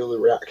interesting to see all the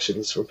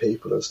reactions from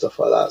people and stuff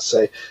like that.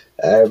 So,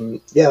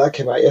 that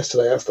came out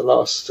yesterday. That's the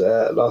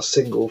last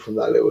single from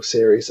that little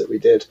series that we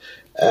did.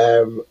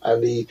 And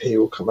the EP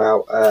will come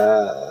out,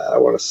 I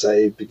want to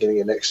say beginning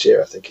of next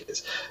year, I think it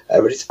is.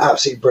 But it's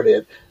absolutely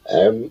brilliant.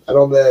 And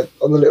on the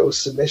little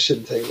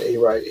submission thing that he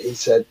wrote, he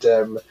said,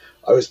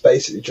 I was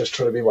basically just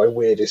trying to be my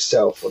weirdest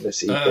self on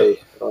this EP. And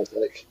I was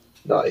like,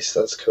 nice,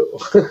 that's cool.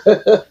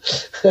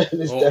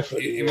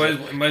 Definitely. You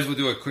might as well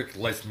do a quick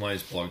Lights and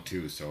Lines blog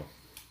too. So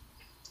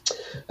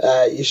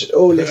you should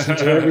all listen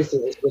to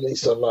everything that's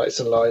released on Lights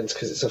and Lines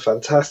because it's a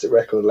fantastic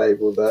record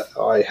label that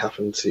I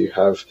happen to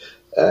have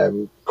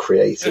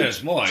created. Yeah,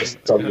 it's mine. For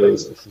some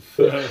reason.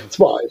 It's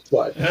mine.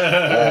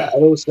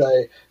 And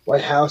also, my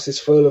house is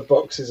full of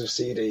boxes of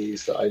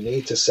CDs that I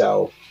need to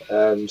sell.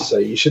 So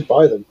you should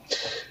buy them.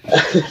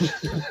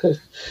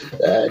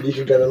 And you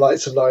can go to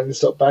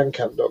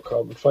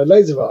lightsandlines.bandcamp.com and find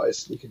loads of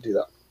artists. You can do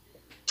that.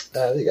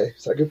 There you go.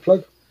 Is that a good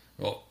plug?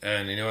 Well,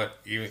 and you know what?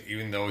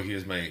 Even though he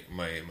is my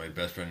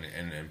best friend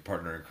and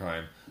partner in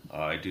crime,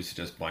 I do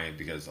suggest buying it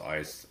because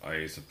I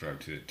subscribe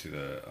to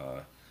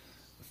the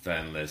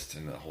fan list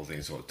and the whole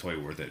thing, so it's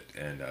totally worth it.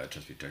 And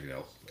trust me, check it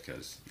out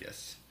because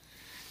yes,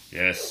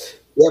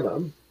 yeah,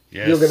 man.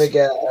 Yes. You're gonna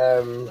get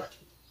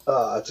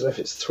I don't know if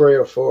it's 3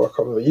 or 4. I can't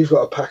remember. You've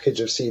got a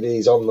package of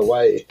CDs on the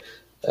way.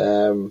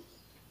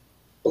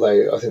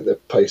 Although I think the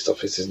post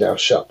office is now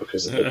shut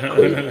because of the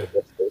Queen.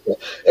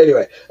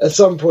 Anyway, at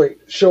some point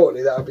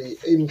shortly that'll be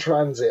in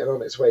transit and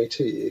on its way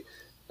to you,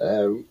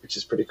 which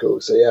is pretty cool.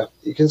 So yeah,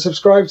 you can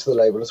subscribe to the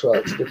label as well.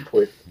 It's a good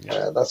point.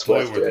 That's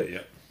totally worth worth doing.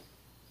 it.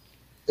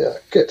 Yeah,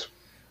 good.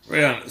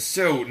 Right on.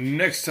 So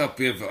next up,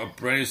 we have a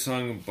brand new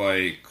song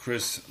by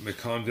Chris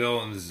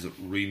McConville, and this is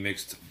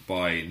remixed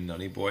by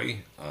Nunny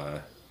Boy,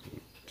 who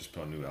just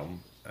put out a new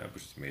album,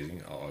 which is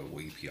amazing.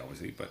 EP,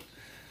 obviously, but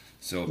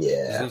so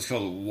this one's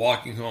called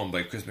 "Walking Home"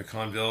 by Chris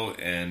McConville,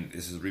 and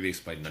this is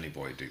remixed by Nunny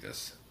Boy. Dig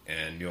this,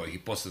 and he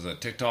posts it on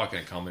TikTok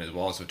and a comment as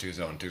well. So check us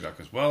out on TikTok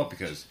as well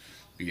because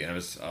we get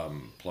Emma's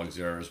plugs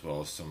there as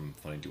well as some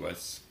funny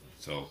duets.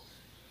 So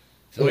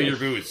fill your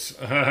boots.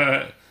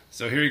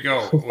 So here you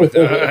go.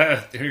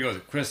 Here you go.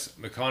 Chris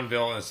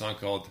McConville and a song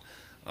called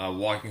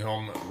 "Walking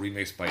Home,"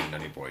 remixed by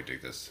Nunny Boy.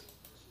 Dig this.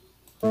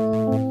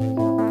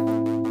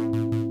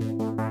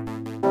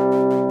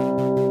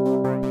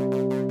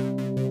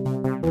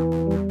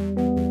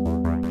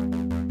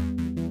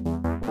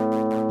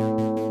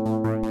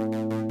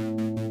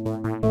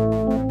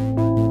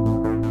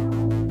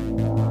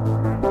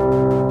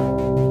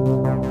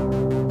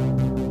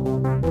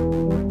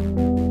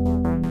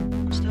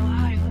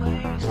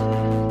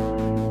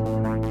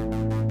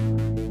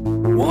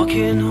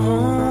 Walking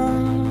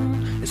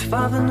home, it's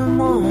 5 in the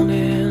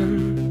morning.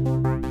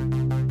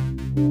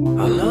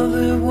 I love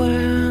it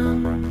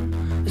when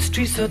the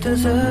streets are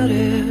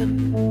deserted.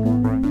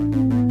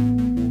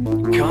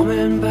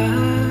 Coming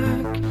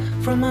back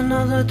from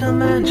another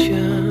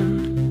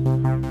dimension.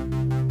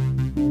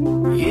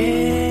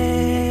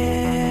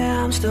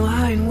 Yeah, I'm still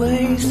high and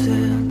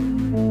wasted.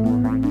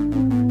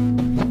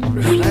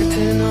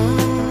 Reflecting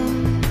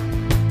on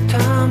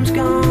time's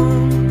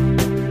gone.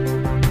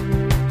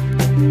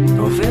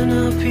 Of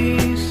inner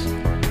peace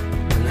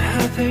and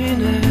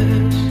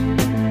happiness,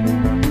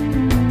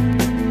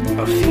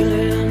 a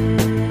feeling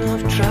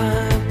I've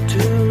tried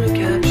to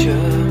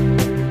recapture.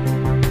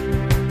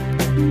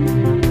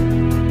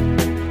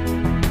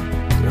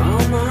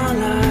 All my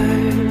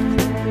life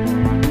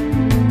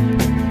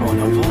on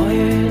a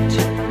voyage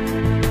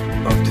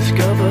of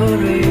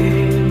discovery,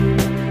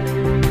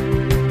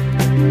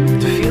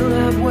 to feel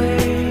that way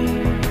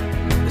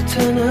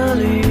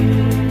eternally.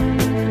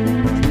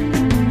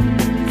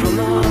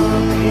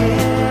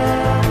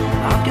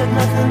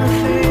 Nothing to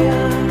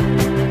fear.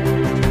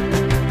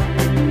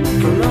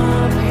 From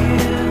up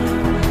here,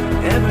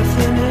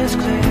 everything is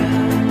clear.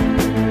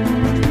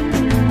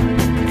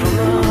 From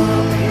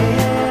up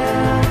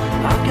here,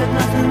 I've got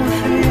nothing to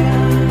fear.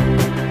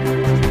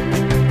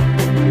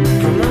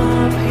 From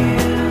up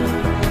here,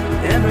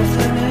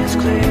 everything is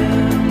clear.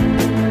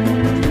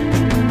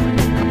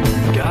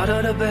 Got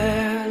out of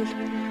bed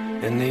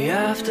in the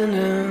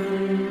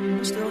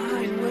afternoon, still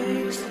high and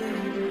wasted,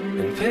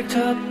 and picked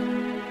up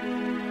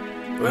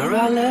where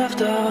I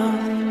left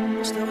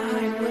off, still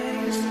high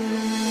ways.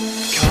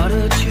 Caught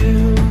a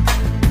tube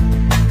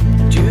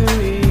due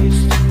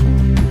east,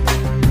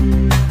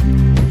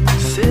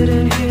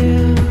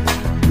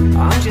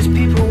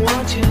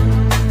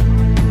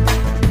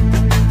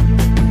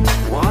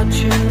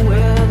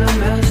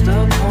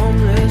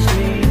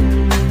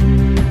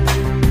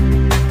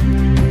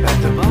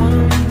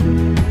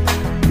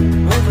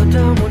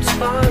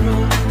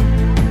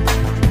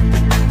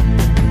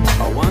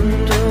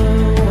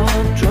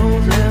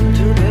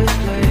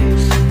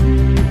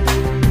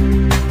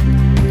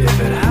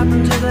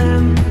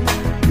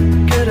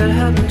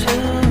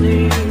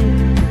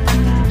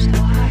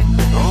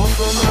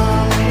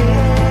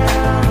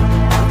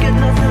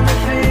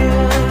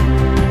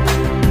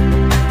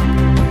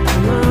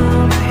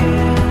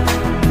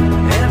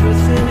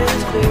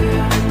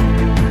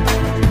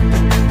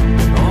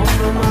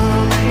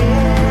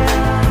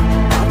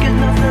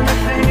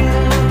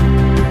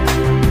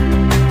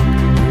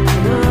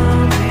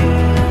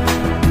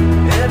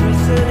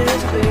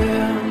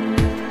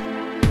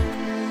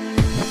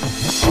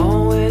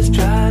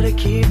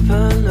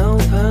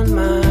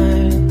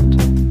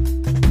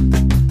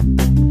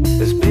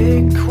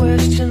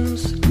 questions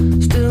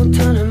still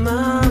turning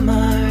my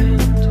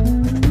mind.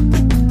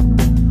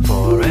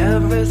 For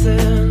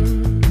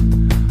everything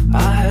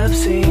I have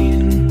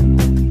seen,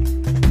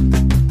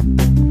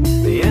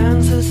 the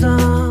answers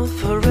are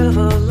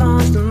forever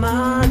lost in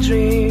my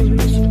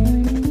dreams.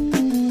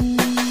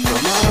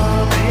 From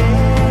up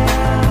here,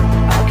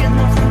 I'll get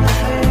nothing to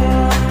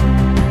fear.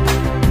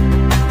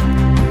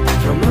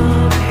 From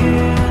up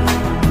here,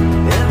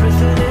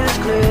 everything is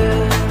clear.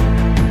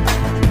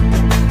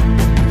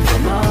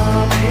 From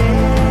up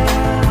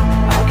here,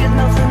 I'll get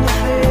nothing to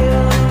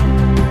fear.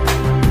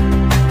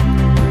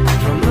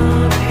 From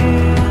up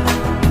here,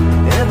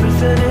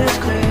 everything is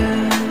clear.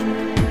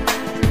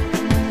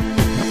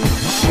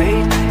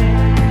 Fate,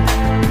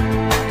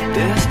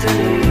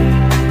 destiny,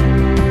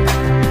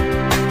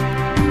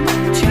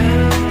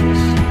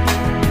 chance,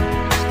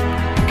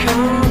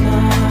 karma,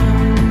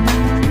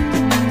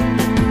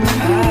 the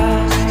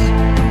past,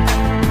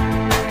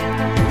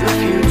 the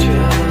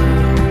future,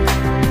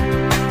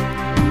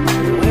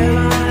 where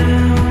I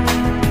am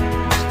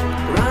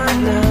right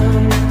now.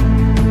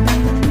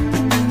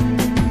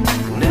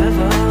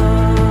 Never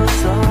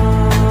saw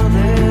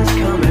this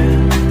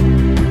coming,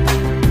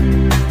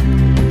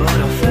 but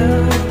I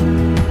felt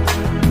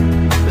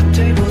the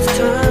tables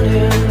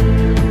turning.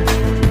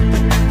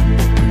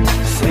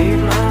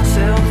 Save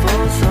myself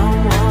for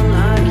someone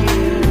like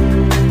you.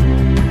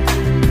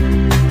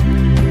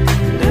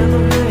 Never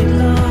made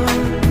love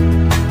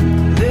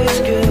this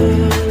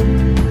good.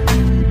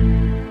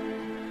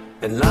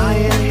 And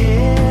lying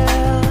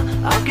here,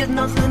 I'll get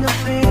nothing to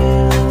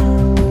fear.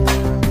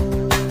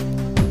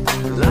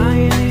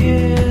 Lying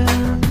here,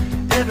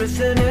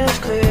 everything is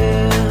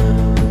clear.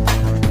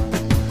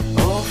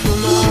 Oh, from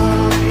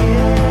up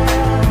here,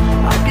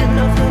 I'll get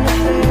nothing to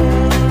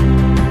fear.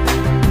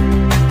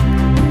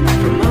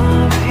 From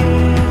up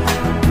here,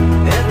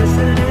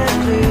 everything is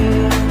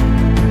clear.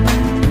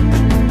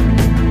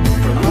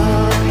 From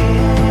up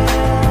here,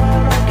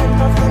 I'll get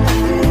nothing to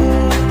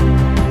fear.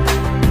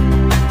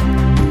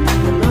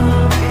 From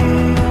up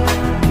here,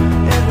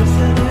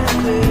 everything is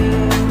clear.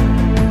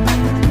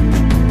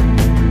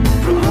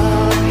 From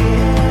up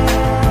here,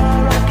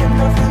 I'll get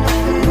nothing to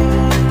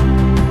fear.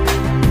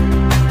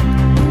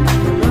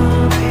 From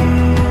up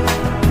here,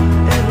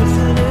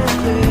 everything is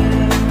clear.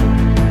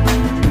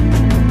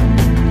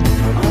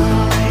 From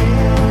up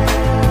here,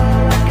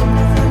 I'll get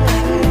nothing to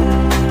fear.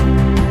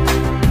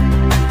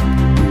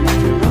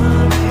 From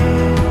up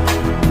here,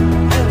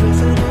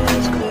 everything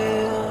is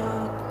clear.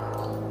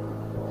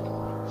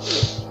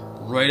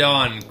 Right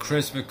on,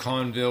 Chris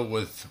McConville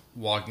with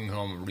Walking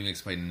Home,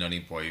 remixed by Nutty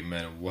Boy.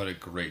 Man, what a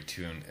great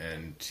tune,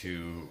 and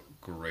two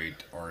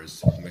great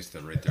artists mixed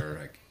it right there.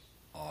 Like,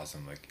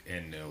 awesome. Like,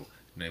 and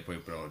Nutty Boy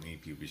put out an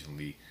EP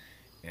recently,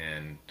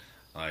 and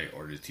I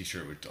ordered a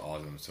t-shirt, which is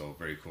awesome. So,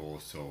 very cool.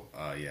 So,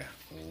 yeah,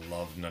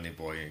 love Nutty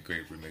Boy, and a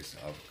great remix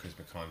of Chris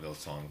McConville's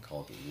song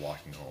called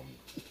Walking Home.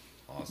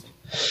 Awesome.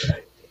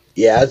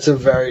 Yeah, it's a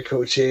very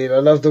cool tune. I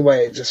love the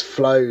way it just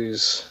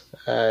flows.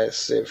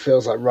 It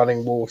feels like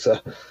running water.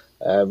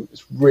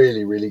 It's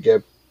really, really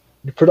good.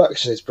 The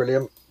production is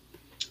brilliant.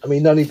 I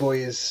mean, Nutty Boy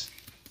is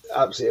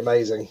absolutely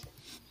amazing.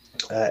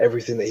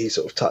 Everything that he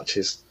sort of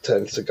touches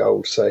turns to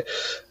gold. So,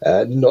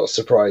 not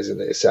surprising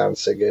that it sounds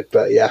so good.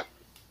 But yeah,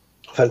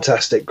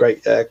 fantastic,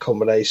 great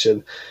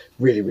combination.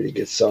 Really, really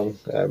good song.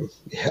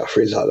 Yeah, I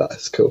really like that.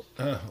 It's cool.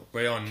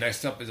 Right on.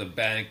 Next up is a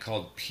band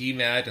called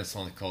PMAD, and a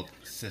song called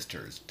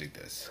Sisters. Dig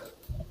this.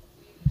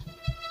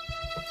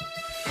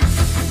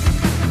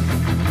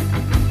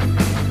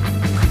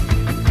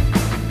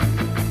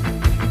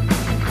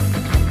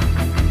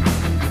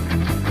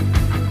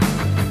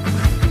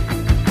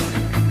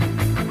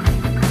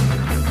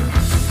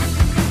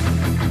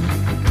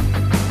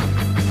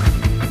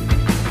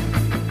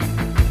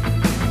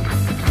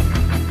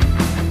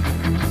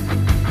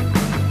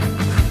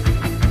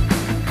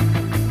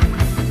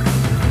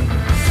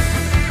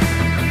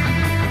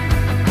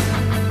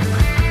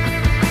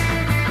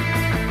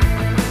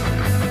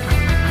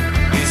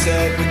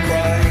 said we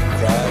cry,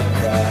 cry,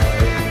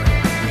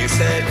 cry. You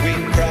said we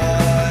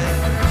cry.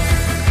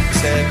 You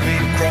said we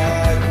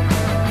cry.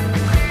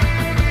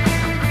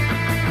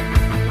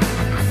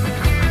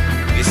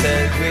 You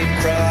said we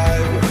cry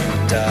when we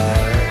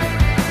die.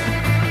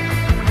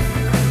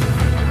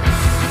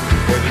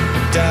 When we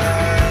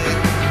die,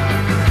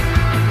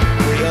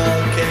 we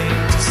all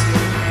came to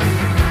see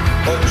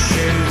what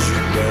shoes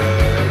you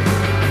wear.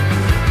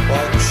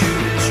 What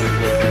shoes you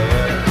wear.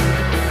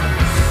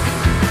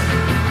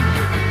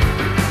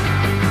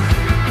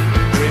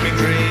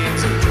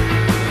 Dreams and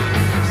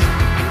dreams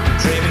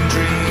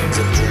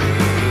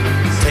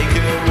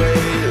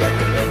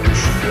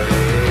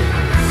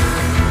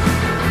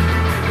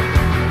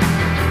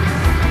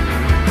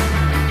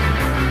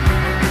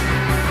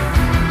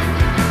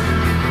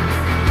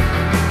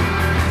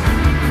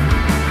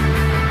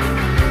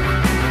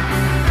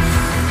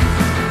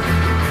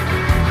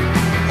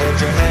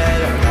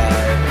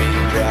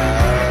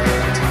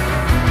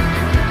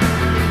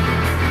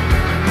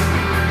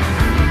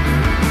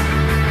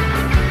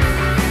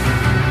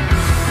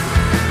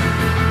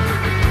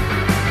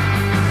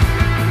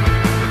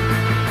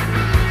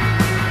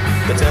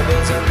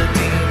devils and the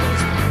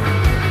demons.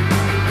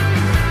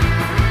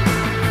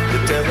 The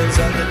devils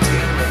and the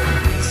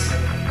demons.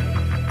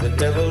 The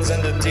devils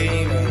and the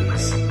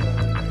demons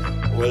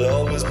will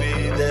always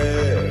be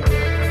there.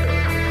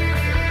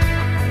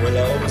 Will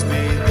always be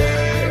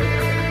there.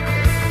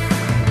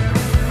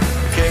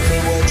 Careful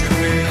what you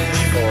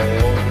wish for.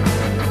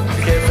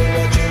 Careful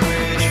what you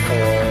wish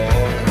for.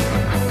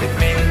 It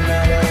may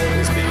not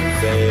always be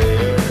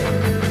fair.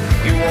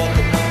 You walk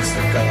amongst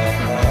the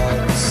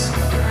gods.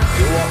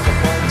 You walk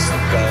amongst the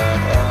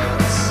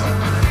gods.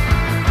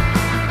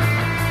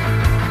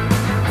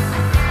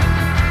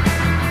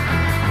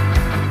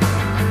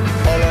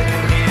 All I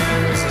can hear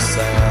is a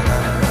sound.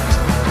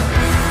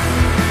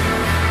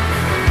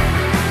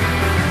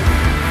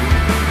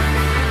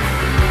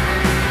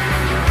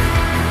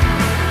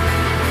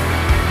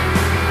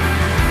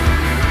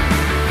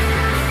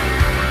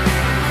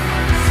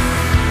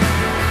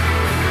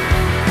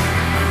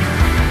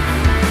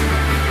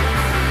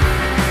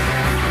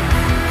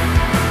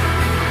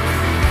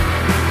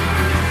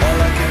 All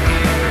I can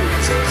hear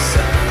is a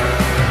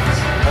sound.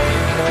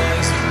 White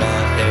noise in my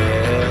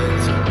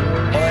head.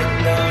 White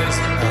noise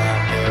in my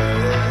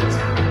head.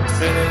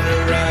 Spinning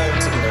around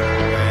to no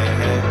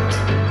end.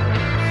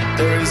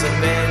 There is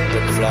an end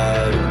and fly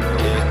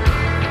away.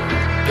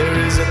 There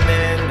is an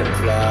end and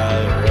fly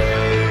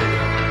away.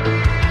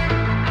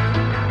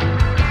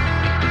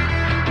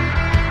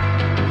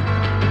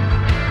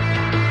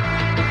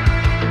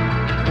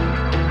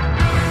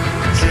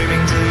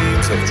 Dreaming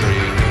dreams of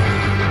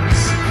dreams.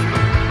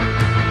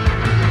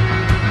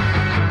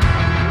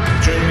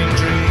 Dreaming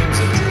dreams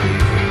of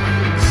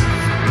dreams.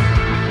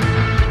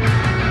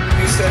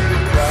 You said we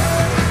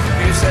cry.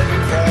 You said we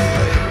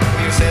cry.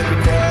 You said we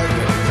cry when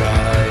you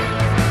cry.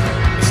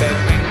 You said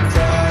we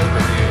cry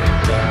when you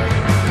die.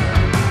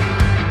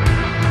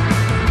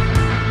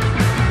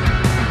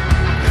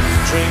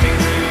 Dreaming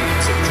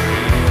dreams of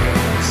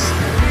dreams.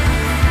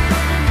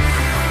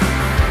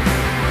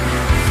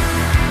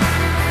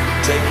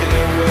 Taking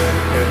away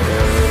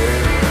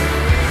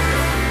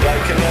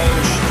like an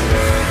ocean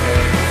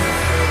wave,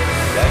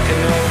 like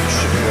an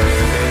ocean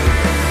wave.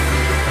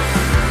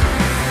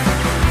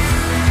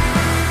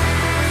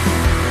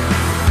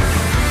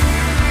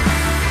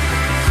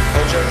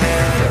 Hold your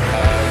hand and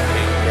help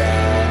me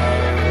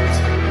out.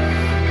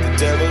 The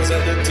devils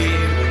and the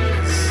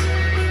demons.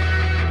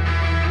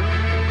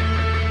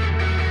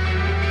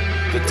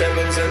 The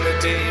devils and the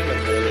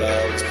demons will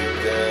always be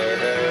there.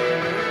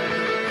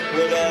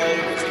 Will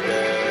always be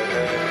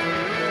there.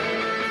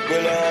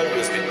 Will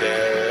always be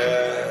there.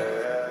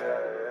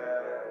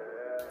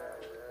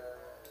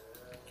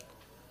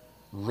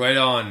 Right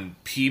on.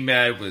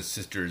 P-Mad with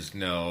Sisters.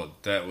 No,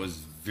 that was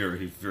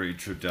very, very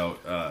tripped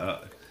out.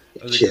 That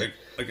was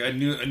like a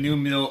new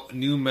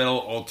metal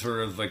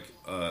alternative,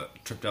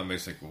 tripped out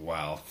mix. Like,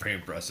 wow, very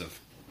impressive.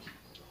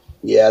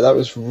 Yeah, that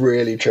was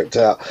really tripped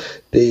out.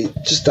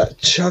 Just that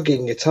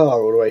chugging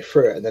guitar all the way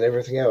through it, and then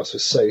everything else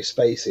was so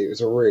spacey. It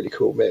was a really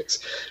cool mix.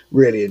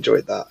 Really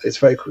enjoyed that. His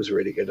vocals were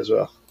really good as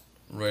well.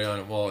 Right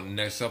on. Well,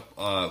 next up,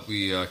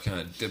 we kind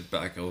of dip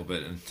back a little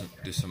bit and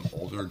do some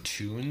older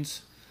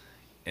tunes,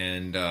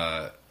 and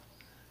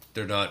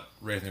they're not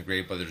anything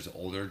great, but they're just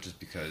older, just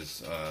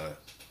because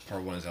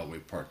part one is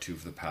outweighed part two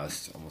for the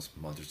past almost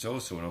month or so.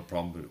 So no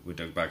problem. We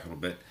dug back a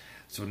little bit.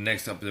 So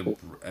next up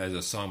is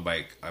a song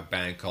by a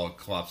band called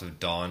Collapse of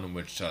Dawn,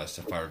 which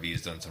Sapphire V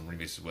has done some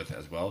remixes with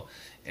as well.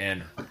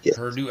 And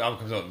her new album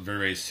comes out very,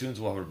 very soon,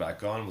 so we'll have her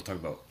back on. We'll talk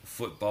about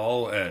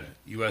football and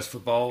U.S.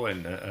 football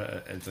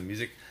and some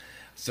music.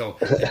 So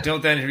until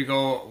then, here we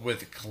go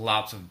with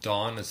Collapse of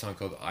Dawn, a song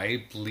called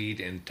I Bleed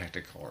in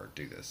Technicolor.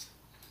 Dig this.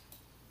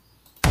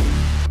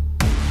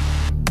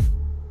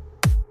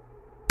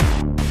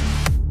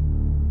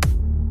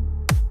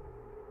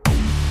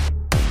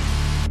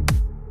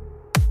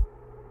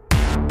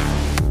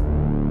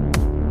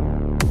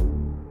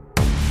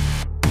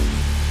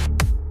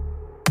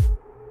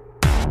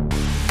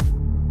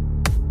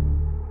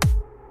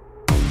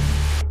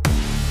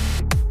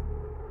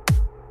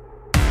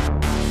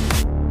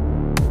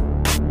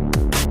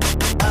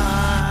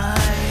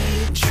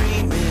 I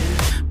dream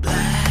in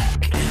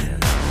black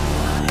and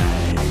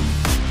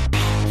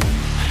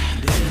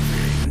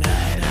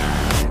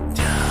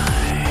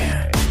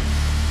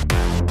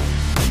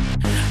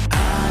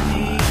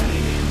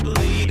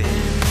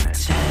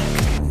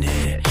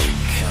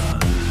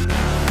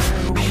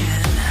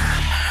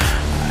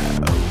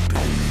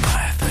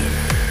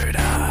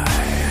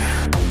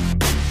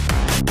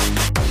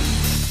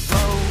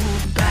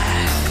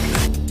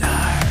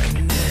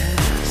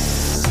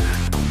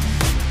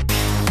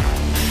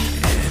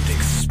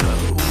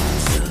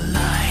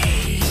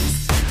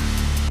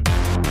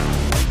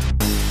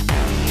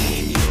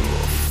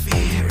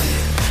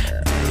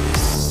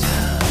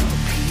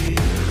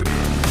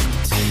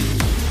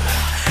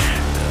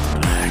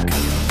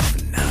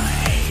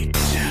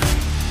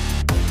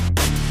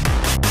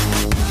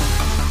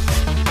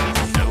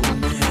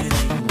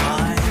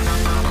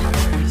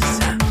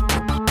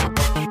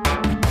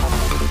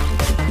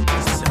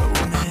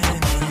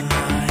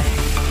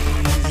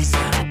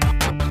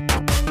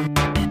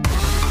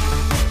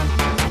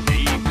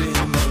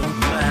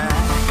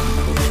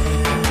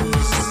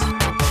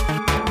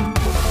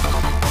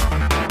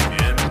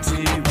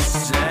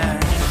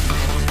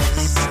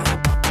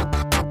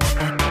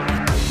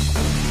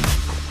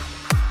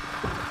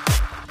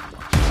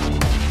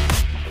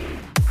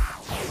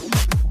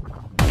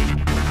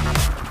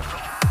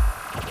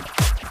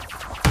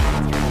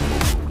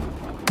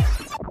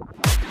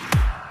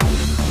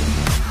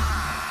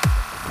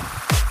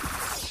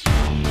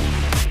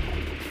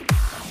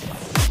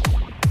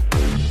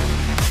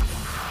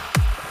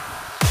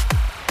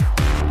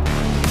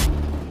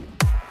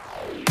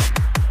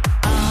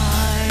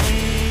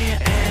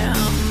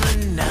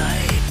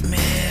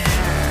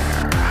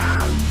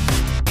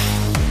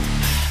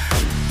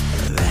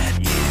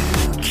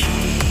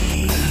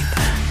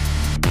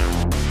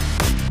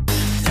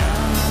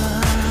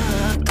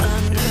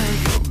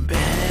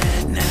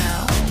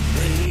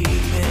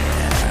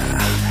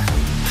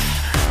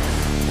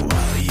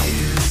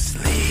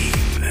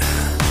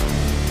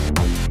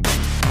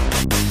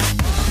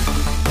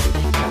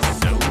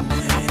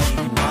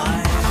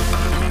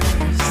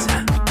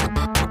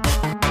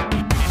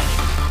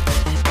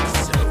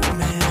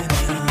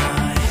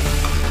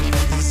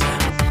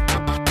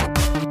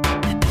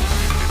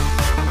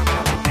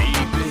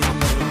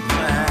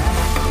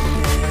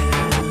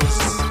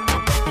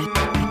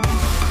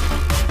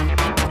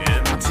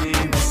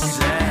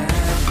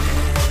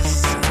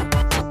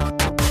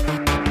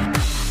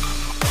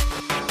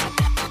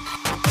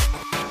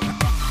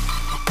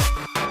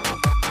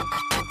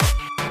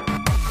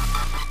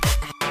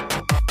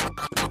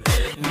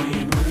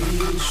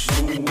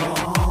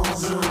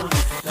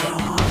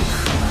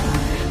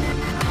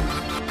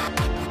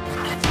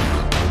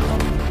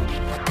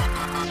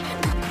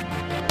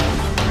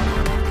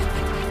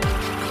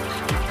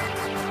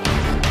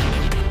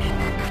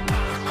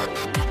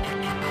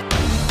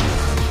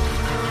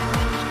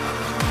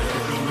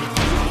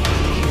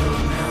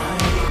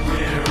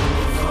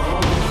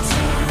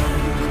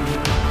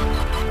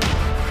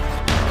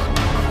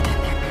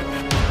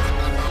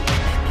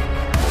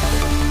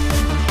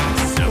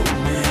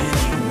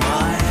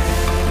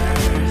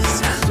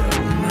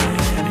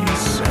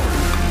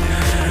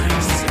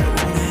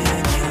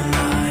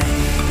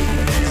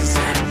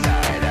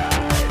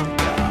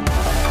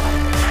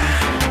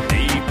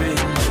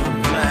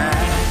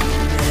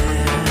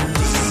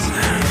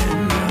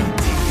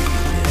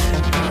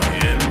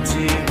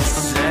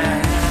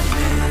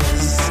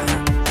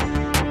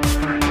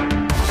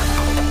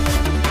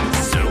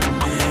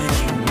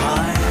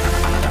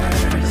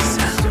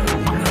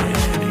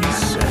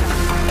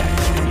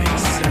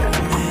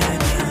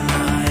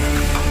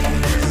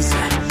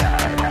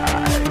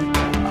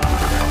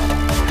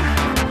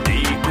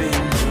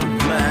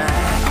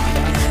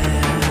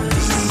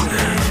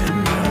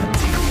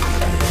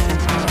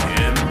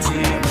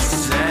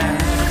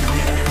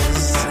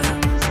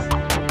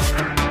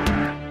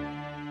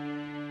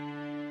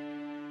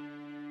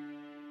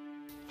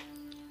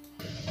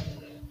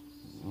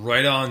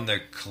right on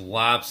the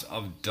collapse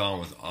of dawn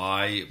with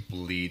I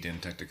Bleed in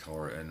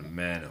Technicolor, and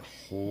man,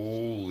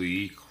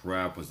 holy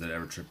crap, was that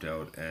ever tripped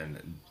out,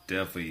 and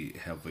definitely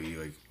heavily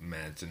like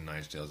Manson, Nine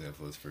Inch Nails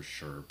influence for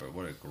sure, but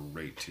what a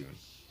great tune.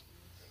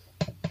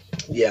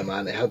 Yeah,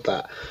 man, it had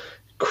that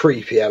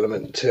creepy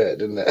element to it,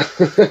 didn't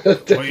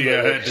it? Well,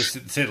 yeah, to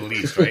say the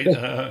least, right?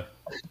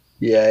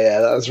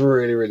 Yeah, that was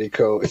really, really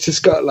cool. It's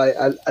just got like,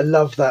 I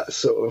love that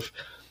sort of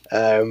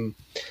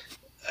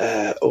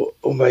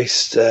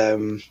almost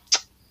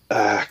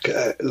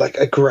like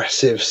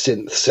aggressive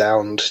synth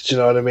sound. Do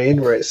you know what I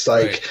mean? Where it's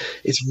like, Right.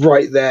 It's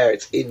right there,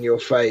 it's in your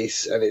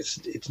face, and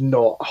it's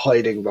not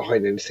hiding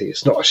behind anything.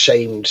 It's not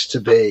ashamed to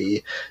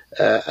be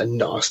a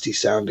nasty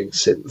sounding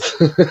synth.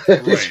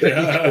 It's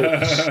really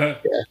cool.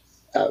 Yeah,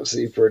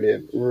 absolutely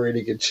brilliant.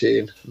 Really good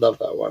tune. Love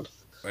that one.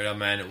 Right on,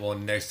 man. Well,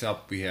 next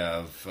up we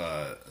have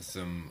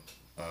some,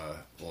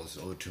 this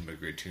other tune, a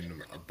great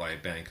tune by a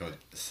band called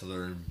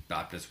Southern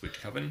Baptist Witch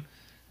Coven.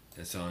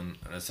 It's on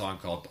a song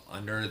called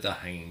Under the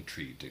Hanging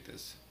Tree. Take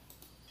this.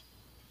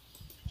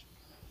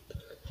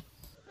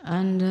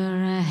 Under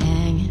a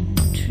hanging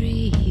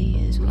tree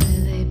is where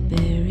they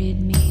buried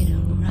me to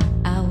rot.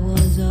 I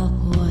was a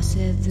horse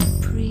at the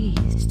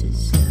priest,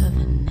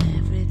 deserving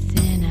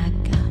everything I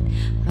got,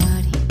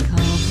 but he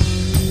called for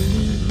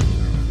relief.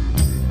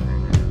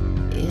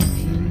 If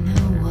you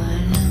know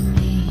what I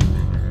mean.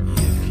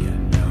 If you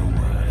know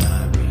what I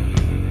mean.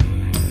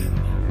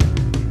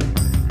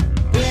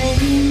 Bring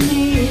me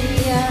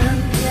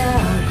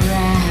underground,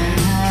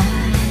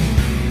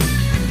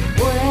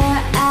 where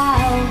I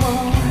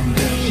won't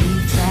be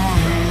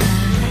found,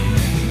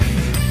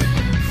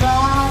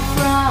 far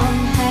from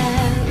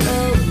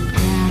hallowed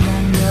ground,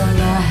 under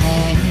the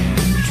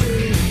hanging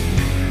tree.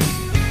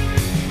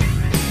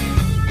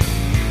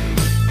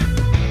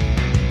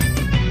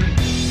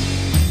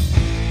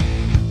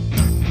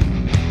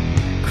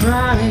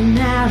 Crawling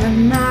out of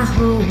my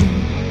home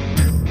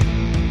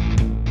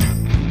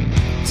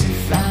to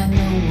find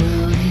the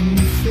world in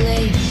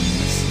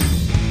flames.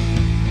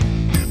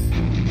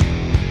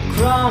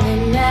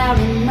 Crawling out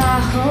of my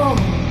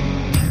home,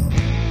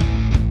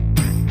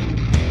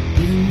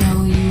 you know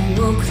you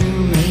woke the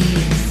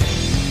wraith.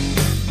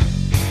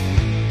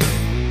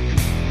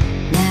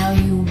 Now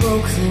you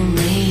woke the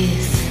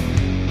wraith.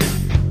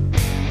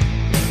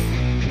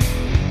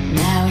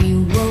 Now you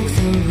woke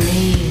the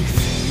wraith.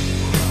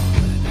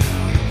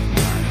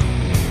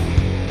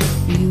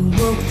 You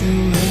woke the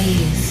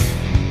wraith.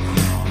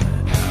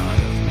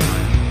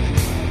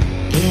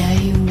 Yeah,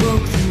 you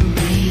woke the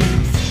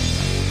wraith.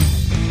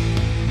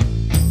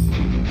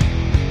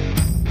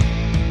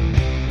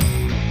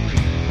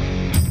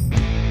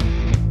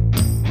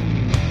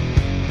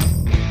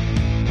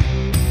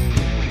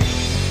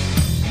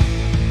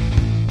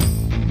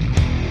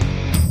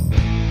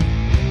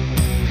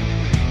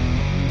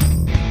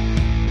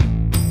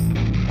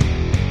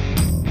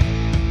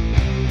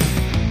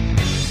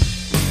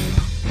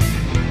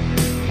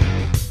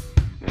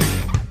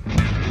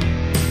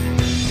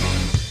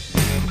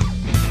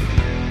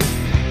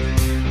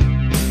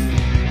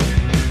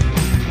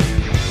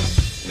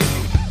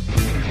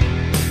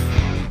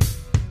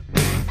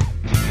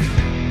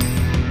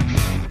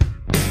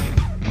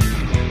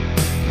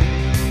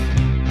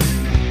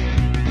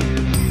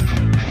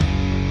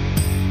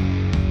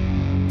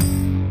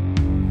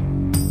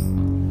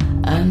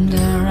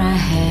 Under a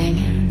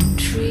hanging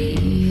tree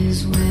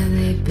is where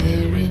they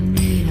buried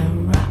me to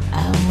rot.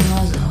 I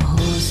was a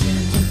horse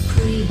and the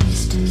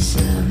priest,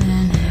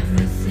 deserving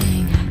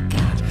everything I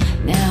got.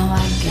 Now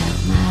I got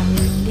my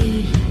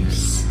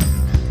release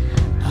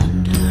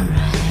under a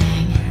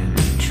hanging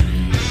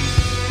tree.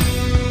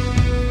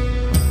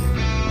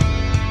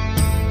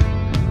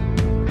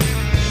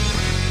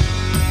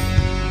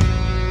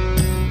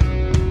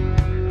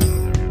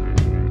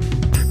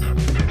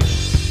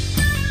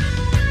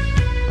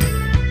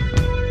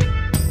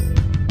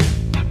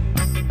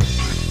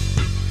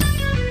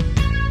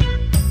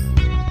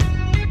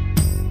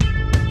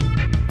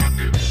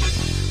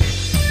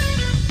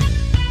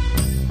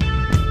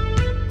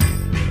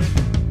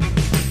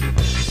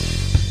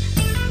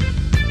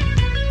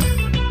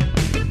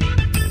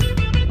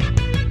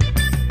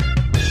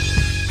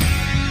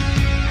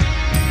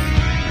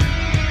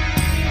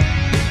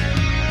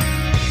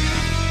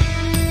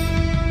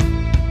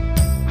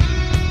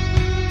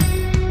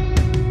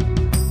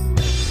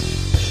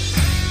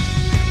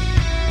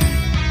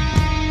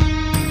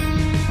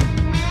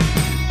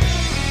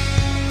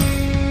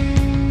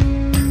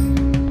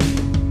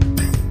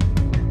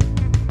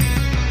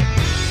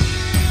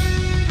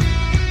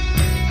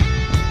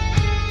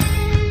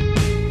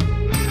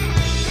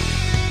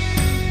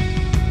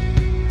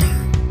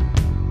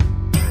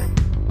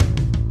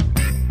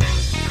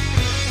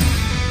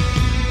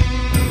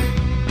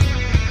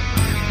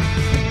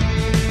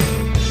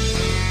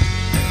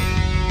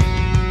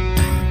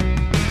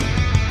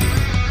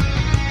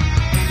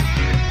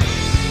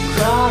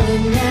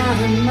 Crawling out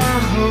of my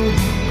home,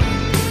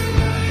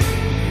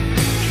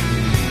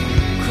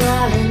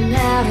 crawling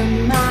out of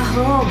my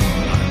home,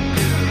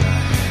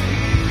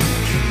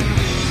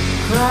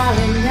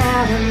 crawling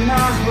out of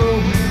my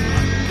hole,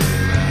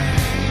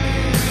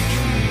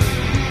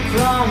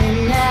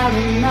 crawling out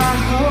of my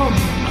hole.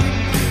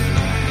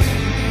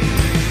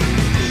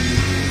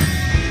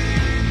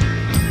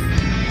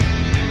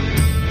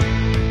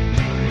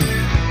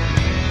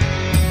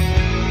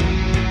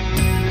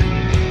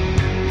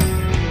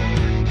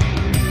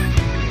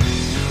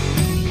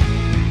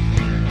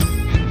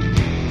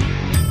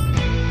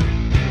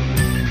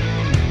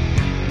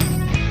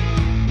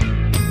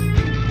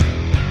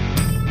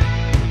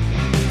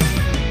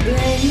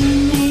 Lay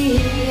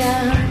me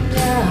underground,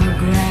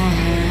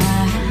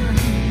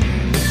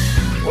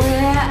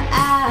 where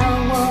I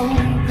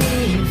won't be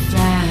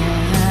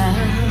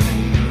found,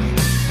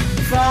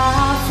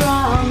 far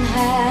from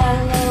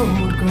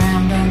hallowed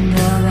ground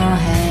under the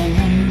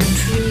hanging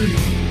tree.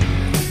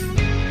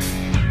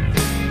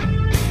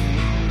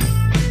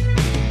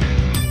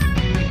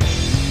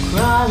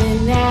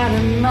 Crawling out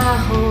of my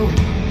hole,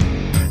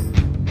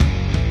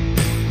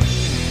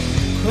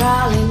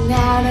 crawling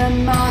out of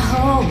my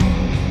hole,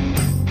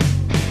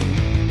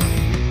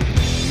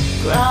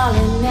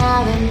 crawling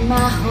out of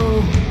my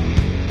hole,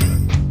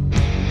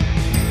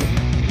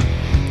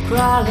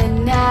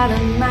 crawling out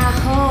of my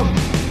hole.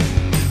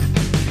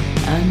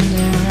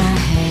 Under a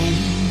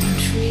hanging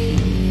tree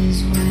is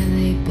where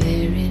they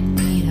buried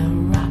me to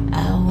rot. I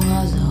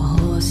was a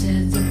horse,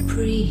 said the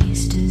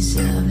priest,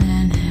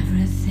 deserving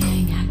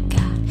everything I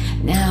got.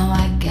 Now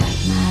I got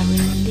my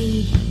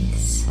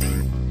release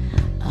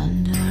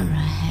under a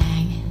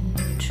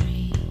hanging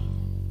tree.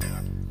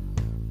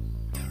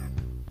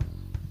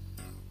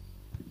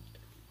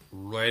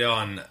 Right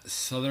on.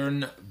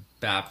 Southern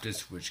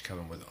Baptist Witch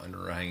Coven with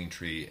Under a Hanging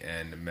Tree.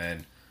 And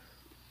man,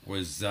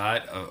 was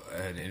that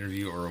an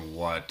interview or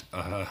what?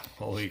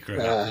 Holy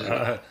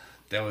crap.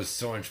 That was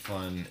so much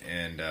fun.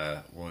 And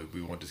well,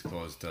 we won't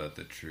disclose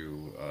the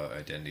true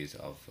identities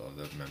of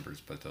the members,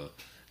 but they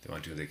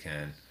want to if they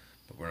can.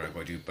 But we're not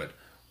going to. But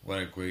what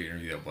a great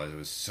interview that was. It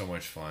was so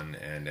much fun.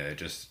 And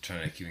just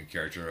trying to keep in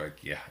character.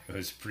 Like, yeah, it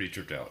was pretty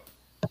tripped out.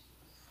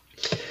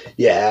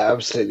 Yeah,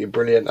 absolutely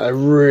brilliant. I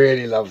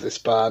really love this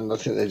band. I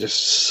think they're just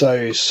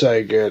so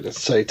good and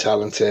so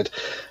talented.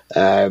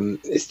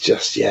 It's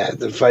just, yeah,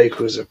 the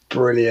vocals are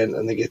brilliant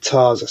and the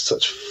guitars are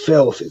such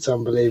filth. It's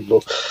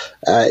unbelievable.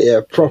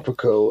 Yeah, proper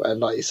cool. And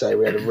like you say,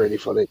 we had a really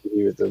fun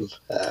interview with them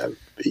a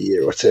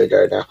year or two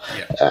ago now.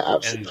 Yeah.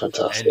 Absolutely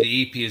fantastic. And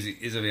the EP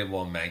is available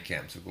on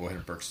Bandcamp, so go ahead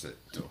and purchase it.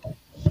 So.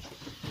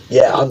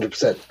 Yeah,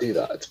 100% do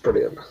that. It's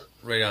brilliant.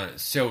 Right on.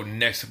 So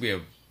next we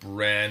have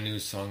brand new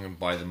song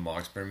by the Mock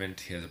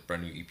Experiment. He has a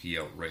brand new EP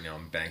out right now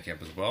on Bandcamp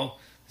as well.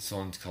 The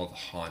song's called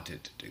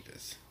Haunted. Dig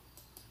this.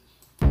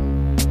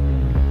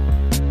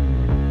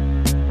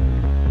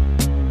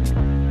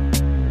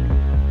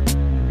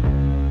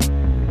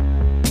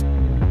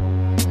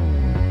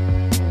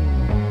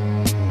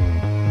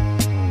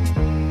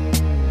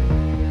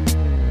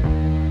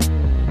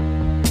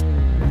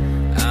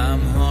 I'm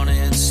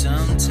haunted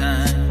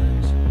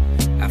sometimes.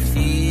 I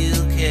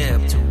feel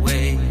kept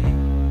away.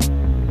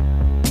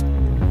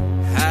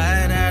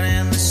 Hide out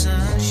in the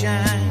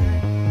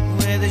sunshine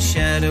where the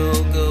shadow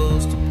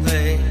goes to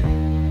play.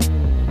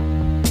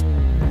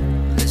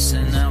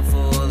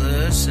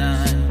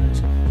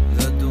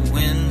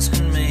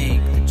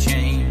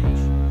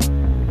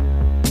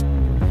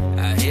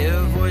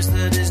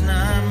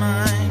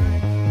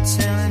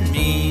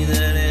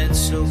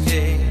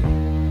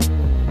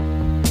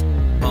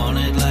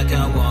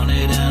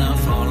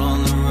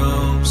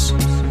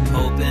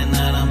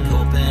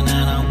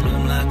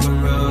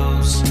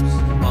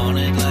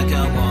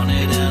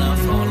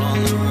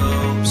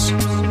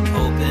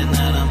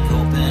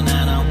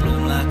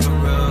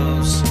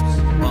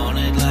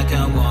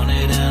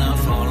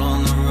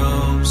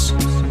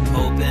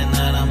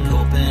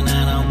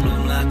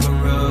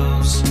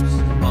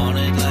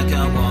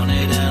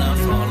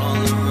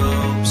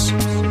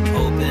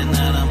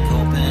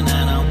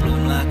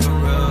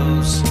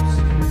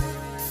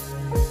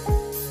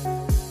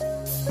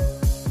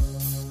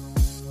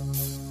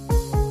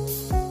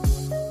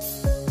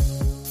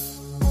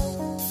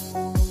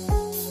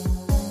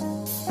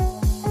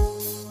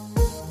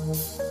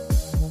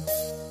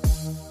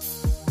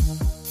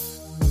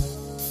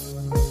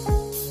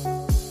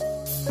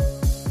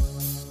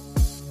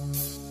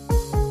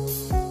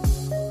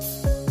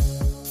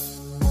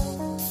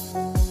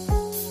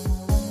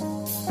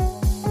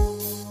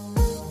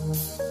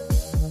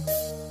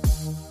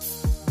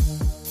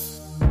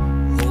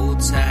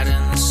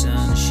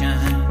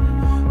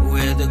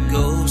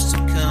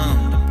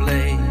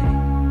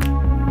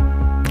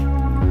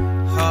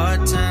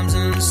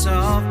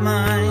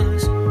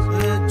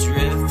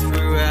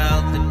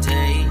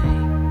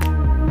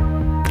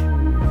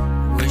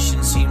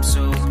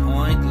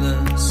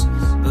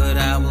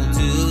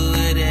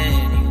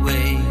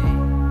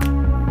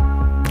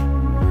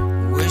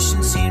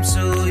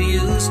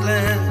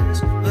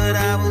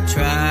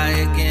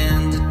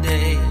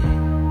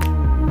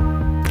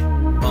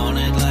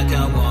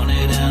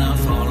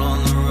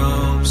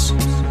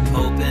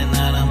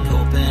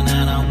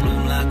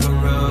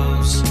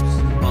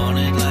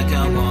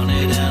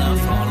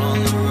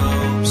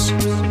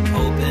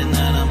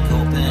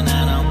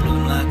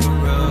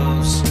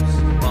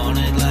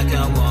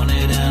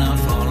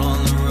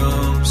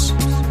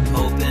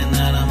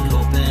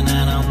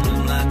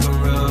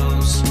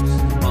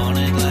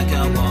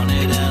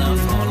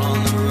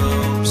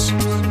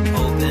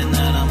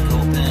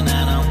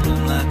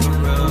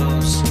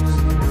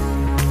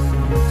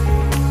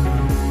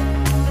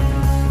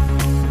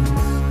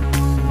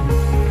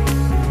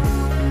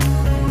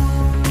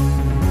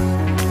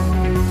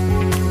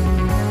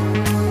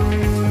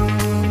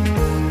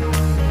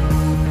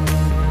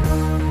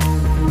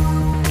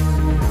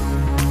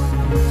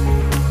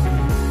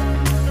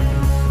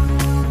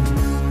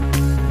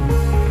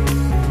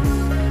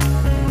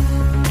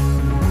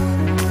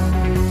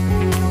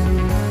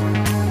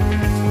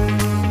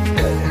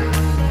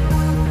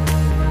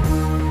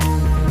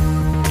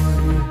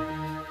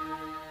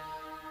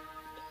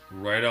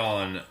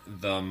 on,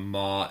 the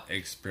Ma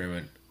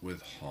Experiment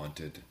with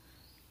Haunted.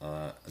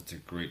 It's a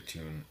great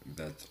tune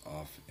that's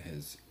off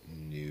his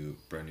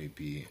brand new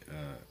EP.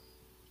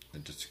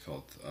 Just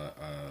called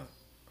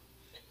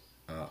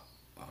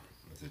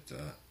was it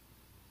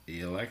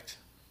Elect?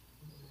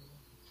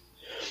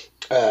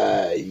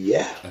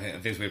 Yeah. I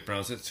think that's the way to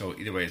pronounce it. So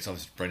either way, it's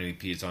obviously brand new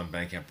EP. It's on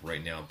Bandcamp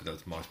right now, but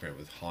that's Ma Experiment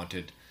with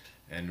Haunted.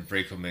 And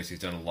very cool mix. He's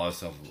done a lot of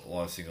stuff, a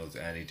lot of singles,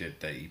 and he did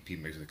that EP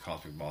mix with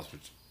Cosmic Boss,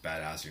 which is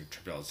badass and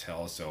tripped out as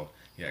hell. So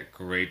yeah,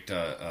 great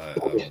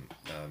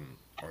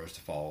artist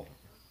to follow.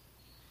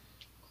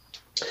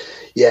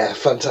 Yeah,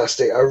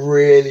 fantastic. I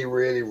really,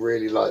 really,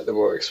 really like the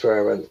More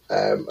Experiment,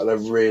 and I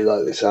really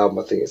like this album.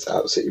 I think it's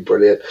absolutely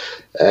brilliant.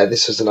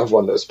 This was another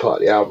one that was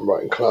part of the Album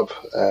Writing Club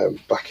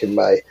back in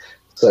May.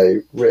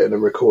 So written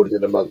and recorded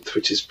in a month,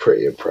 which is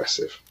pretty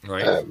impressive.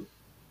 Right.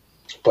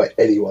 By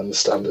anyone's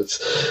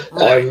standards.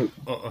 Right.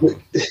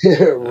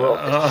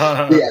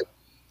 Yeah,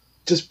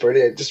 just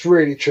brilliant. Just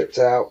really tripped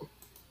out.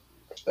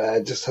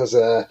 Just has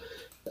a...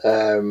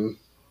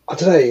 I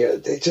don't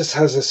know, it just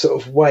has a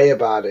sort of way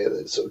about it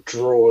that sort of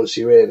draws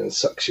you in and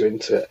sucks you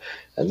into it.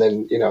 And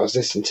then, I was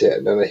listening to it,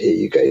 and then I hear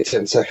you get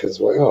 10 seconds.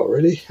 I'm like, oh,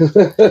 really?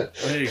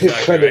 Exactly,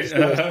 kind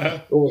right?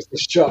 of almost a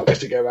shock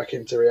to go back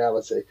into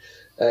reality.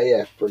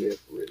 Yeah, brilliant,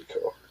 really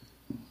cool.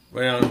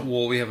 Right on.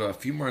 Well, we have a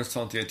few more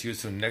songs to get to.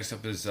 So next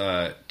up is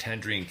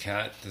Tangerine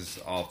Cat. This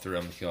is off their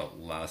album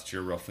last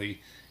year,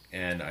 roughly.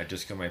 And I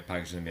just got my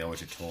package in the mail,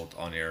 which I told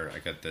on air. I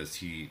got the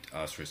CD,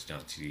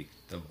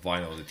 the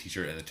vinyl, the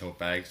t-shirt, and the tote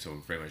bag. So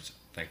very much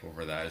thankful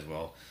for that as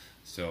well.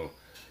 So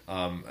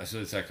as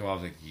soon as that came out, I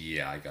was like,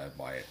 yeah, I gotta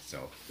buy it.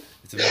 So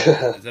it's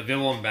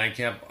available on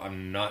Bandcamp.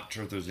 I'm not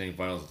sure if there's any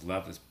vinyls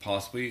left. It's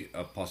possibly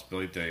a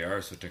possibility they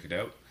are, so check it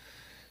out.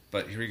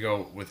 But here we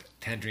go with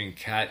Tangerine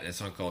Cat and a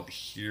song called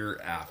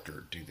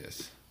Hereafter. Do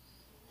this.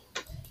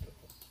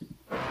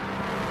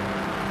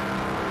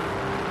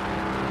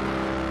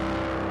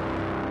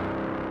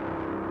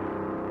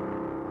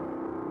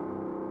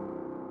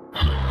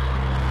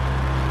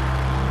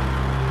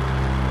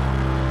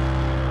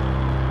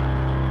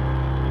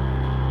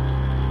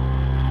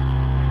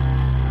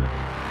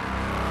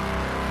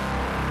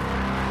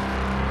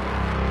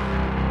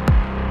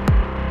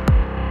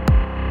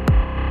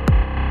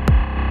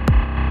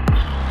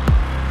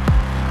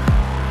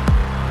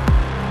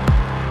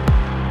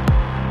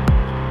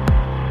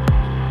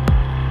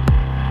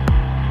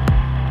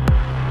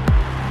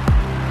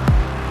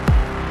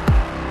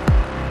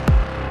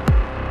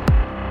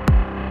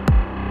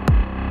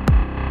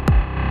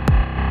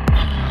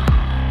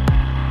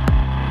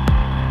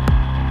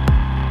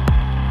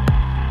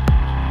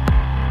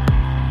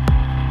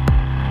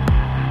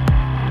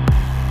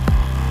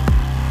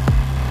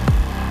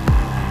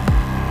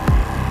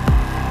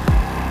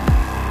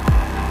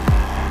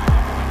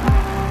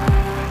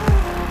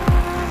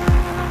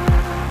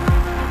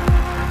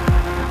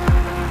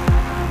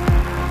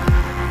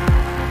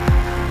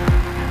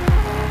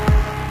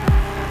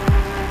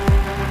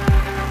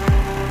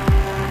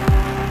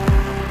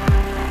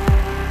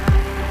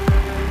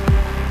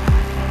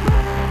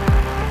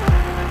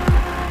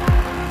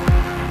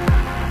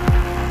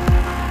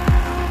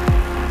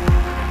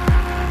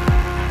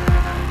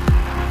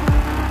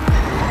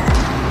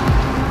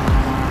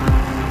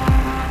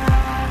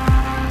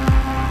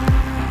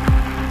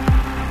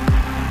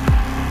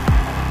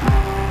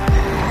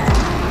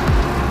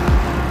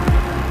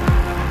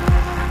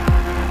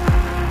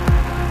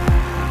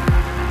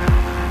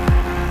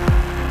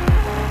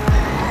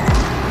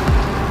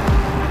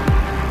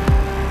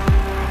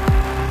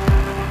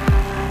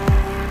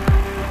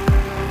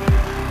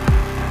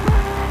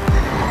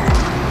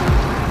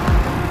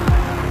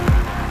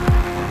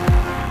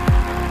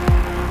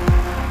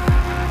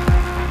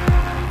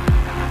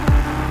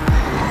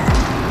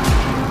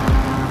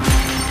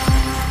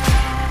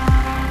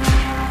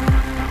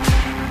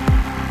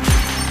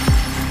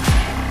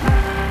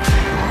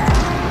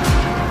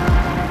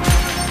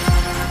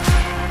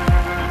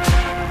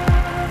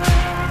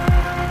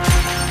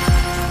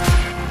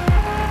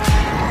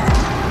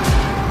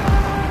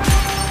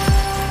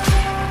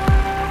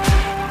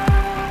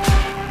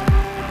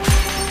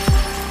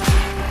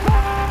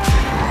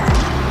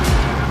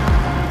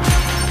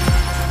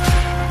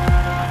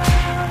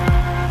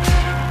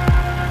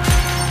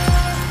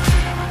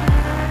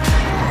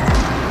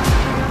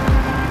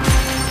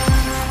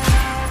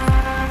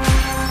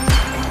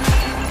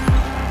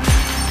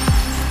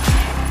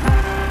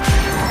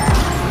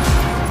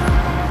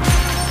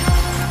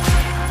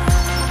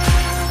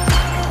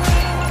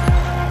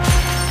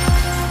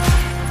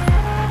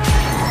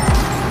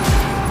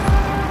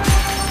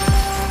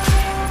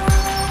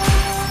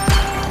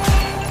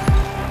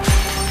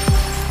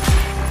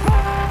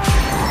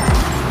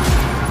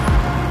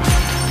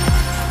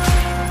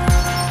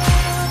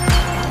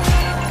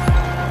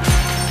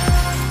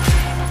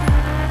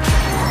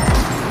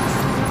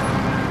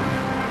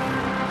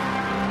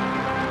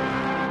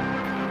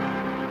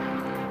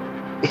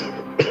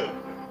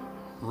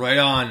 Right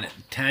on.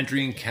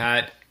 Tangerine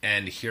Cat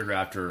and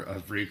Hereafter, a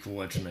very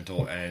cool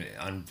instrumental, and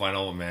on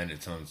vinyl, man,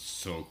 it sounds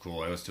so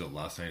cool. I listened to it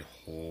last night.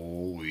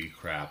 Holy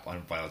crap!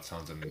 On vinyl, it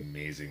sounds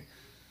amazing.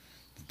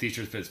 The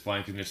t-shirt fits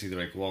fine. Initially, they're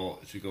like, "Well,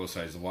 should we go a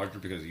size larger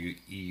because you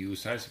EU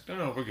size?"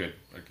 No, we're good.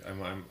 Like,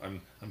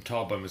 I'm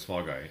tall, but I'm a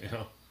small guy, you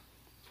know.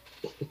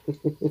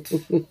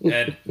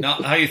 And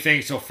not how you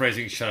think. So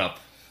phrasing, shut up.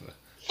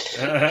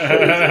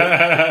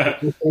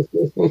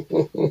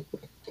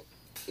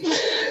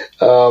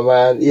 Oh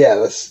man, yeah,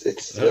 that's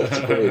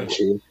a brilliant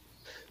tune.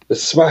 The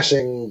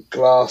smashing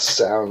glass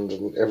sound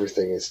and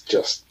everything is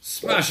just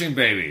smashing,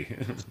 baby.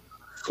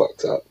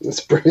 Fucked up. It's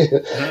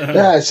brilliant.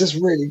 Yeah, it's just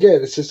really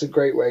good. It's just a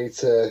great way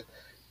to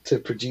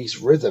produce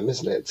rhythm,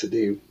 isn't it? To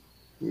do,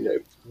 you know,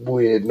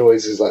 weird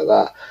noises like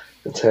that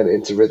and turn it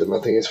into rhythm. I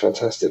think it's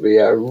fantastic. But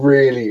yeah, I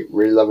really,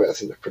 really love it. I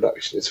think the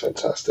production is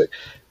fantastic.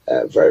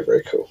 Very,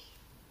 very cool.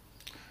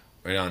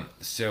 Right on.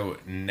 So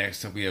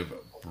next up we have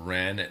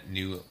brand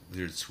new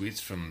Lizard Sweets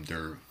from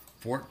their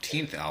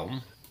 14th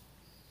album.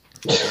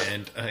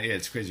 And yeah,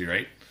 it's crazy,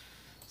 right?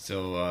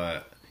 So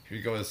here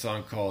we go with a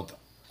song called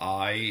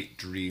I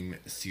Dream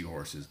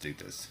Seahorses. Dig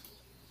this.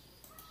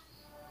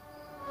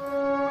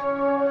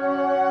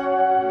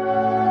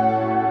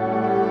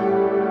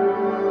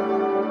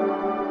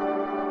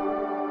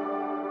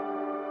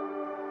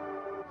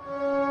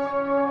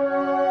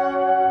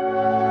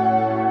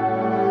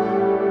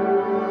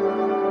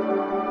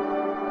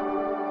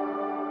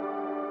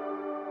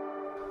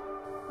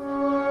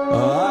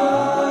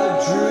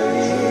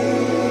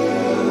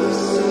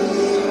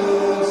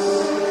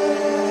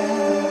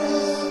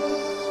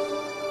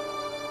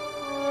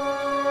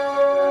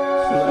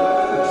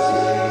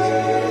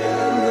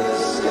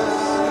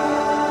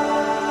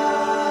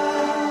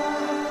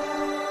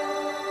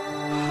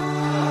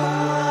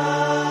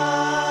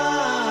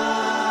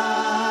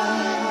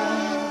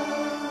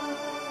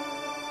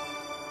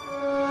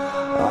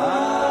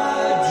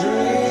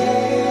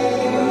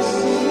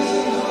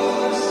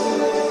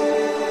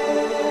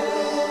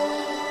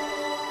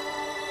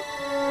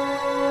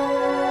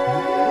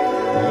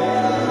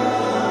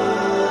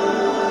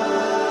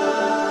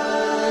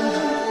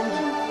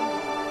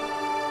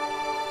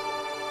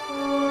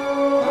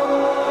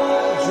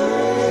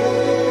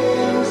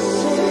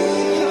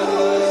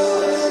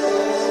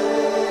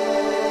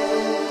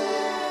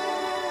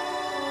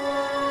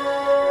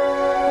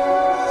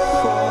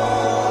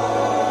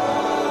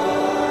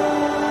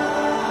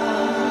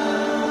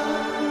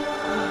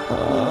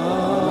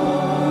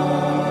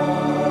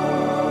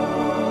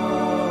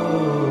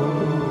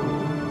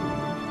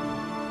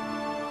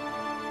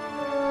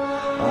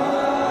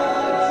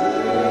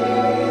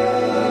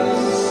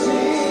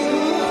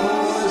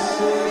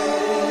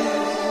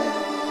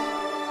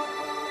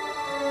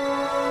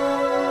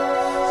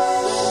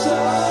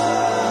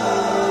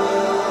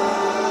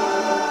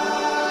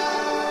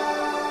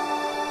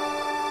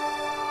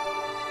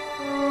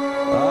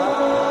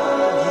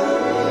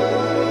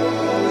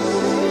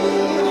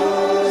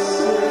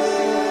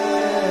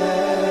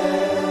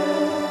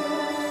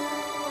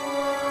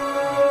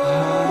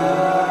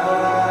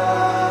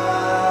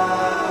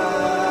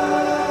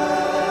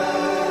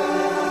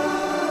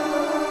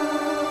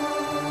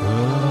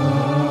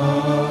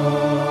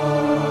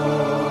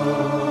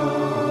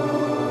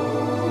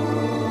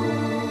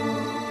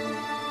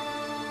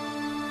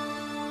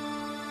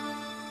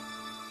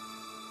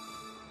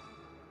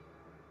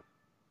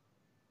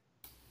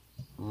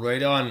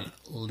 Right on,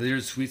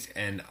 Lizard Sweets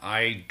and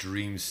I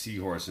Dream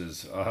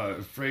Seahorses.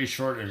 Very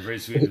short and very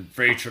sweet and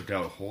very tripped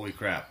out. Holy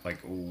crap. Like,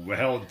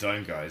 well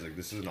done, guys. Like,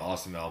 this is an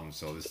awesome album.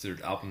 So this is their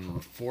album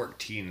number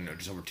 14 in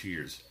just over 2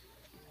 years.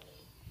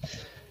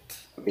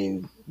 I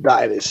mean,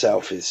 that in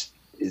itself is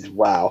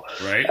wow.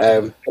 Right?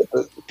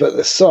 But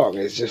the song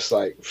is just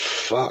like,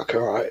 fuck,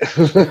 all right.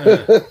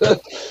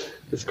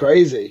 It's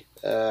crazy.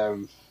 Yeah,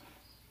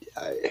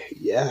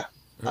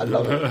 I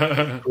love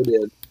it.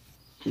 Brilliant.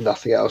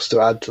 Nothing else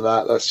to add to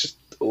that. That's just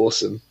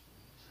awesome.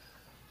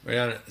 Right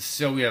on.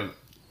 So we have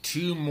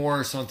two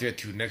more songs to get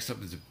to. Next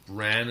up is a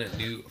brand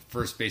new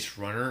First Base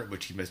Runner,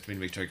 which he messaged me to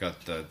make sure I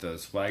got the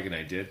swag, and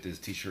I did. This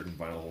t-shirt and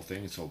vinyl whole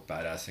thing. So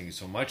badass. Thank you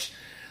so much.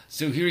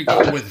 So here we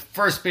go with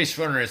First Base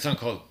Runner. A song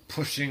called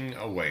Pushing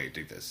Away.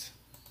 Dig this.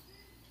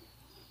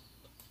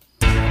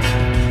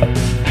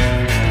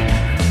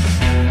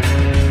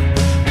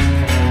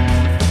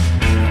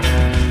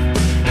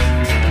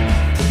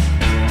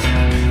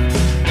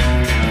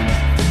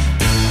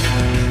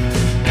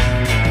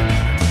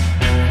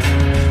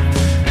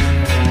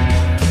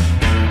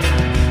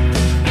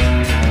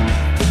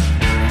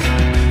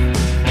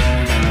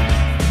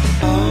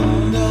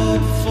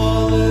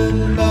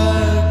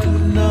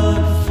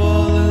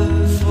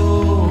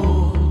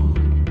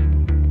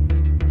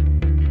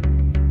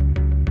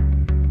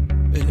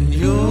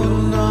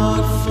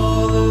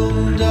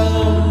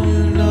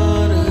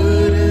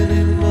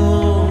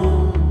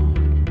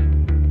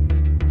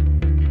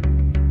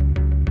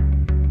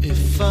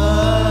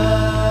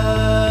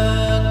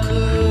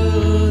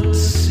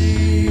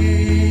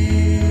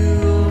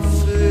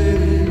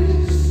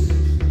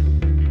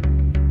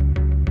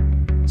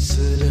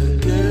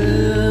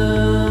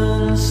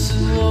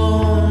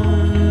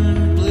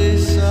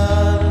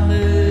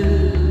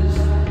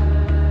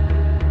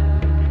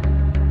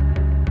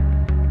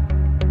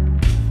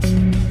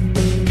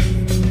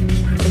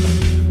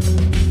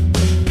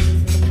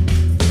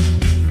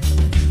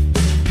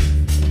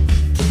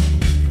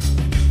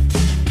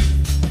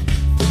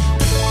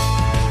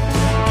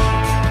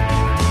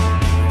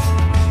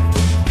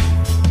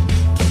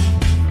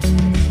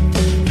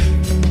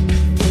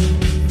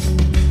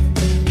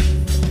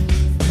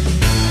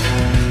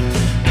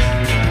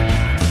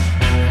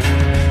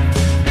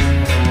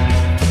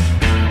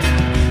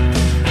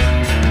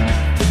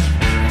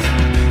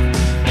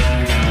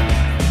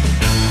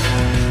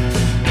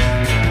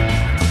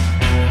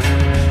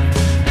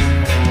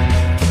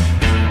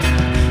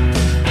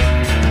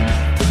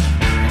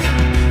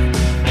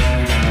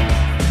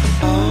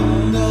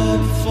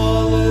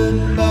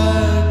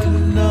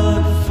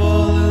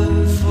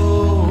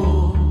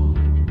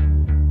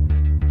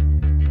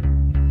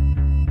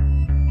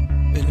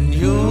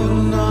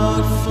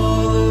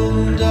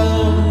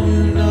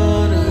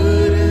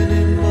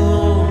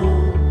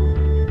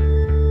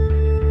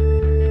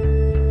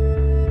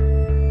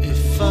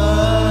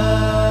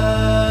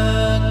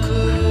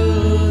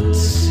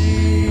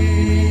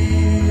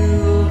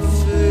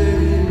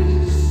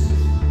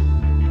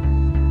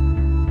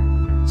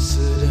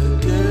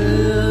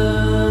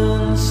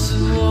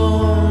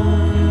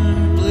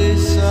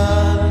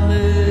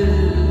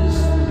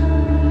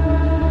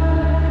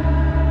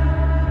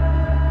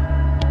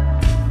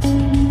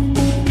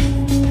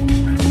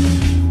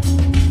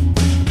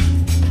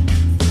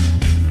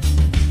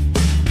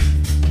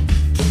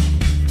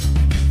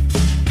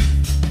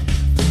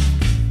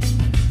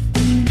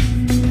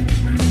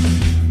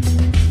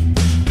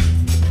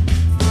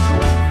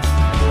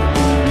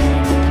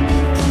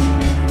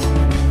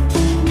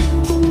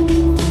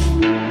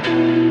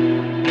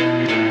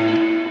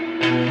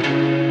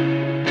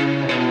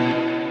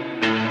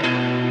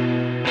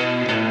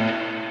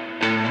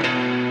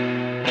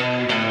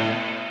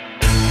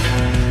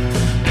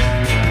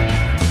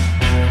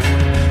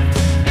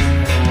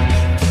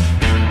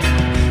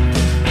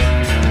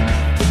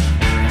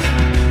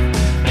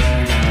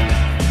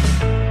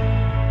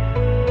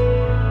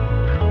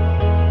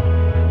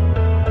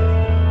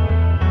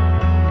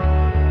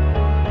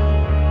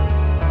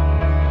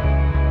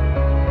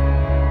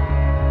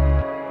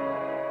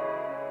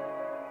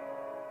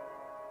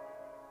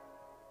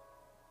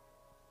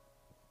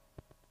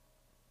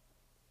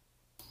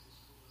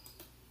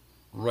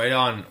 Right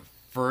on.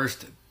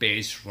 First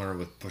Base Runner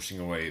with Pushing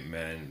Away.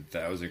 Man,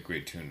 that was a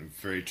great tune.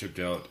 Very tripped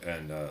out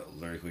and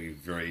lyrically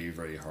very,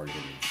 very hard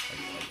hitting.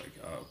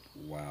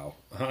 Wow.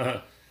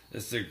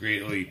 This is a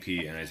great little EP,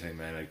 and I tell you,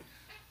 man, like,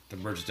 the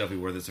merch is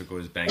definitely worth it, so go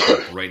to his bank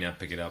right now,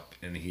 pick it up.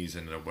 And he's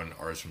another one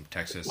artist from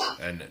Texas,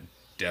 and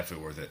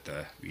definitely worth it.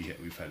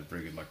 We've had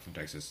very good luck from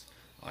Texas,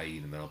 i.e.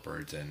 the Metal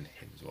Birds and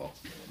him as well.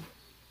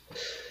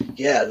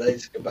 Yeah,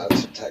 loads of good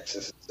bands from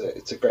Texas.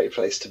 It's a great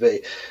place to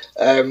be.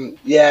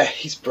 Yeah,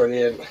 he's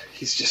brilliant.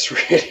 He's just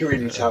really,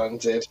 really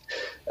talented.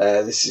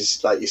 This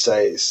is, like you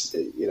say,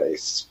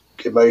 it's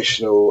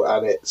emotional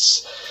and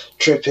it's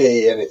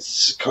trippy and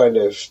it's kind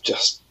of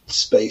just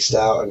spaced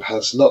out and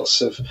has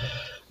lots of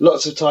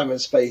time and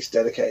space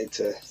dedicated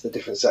to the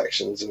different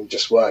sections, and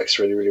just works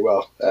really, really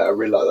well. I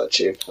really like that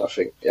tune. I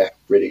think, yeah,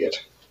 really good.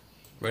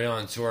 Right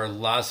on. So our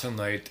last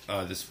tonight,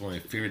 this is one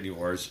of my favorite new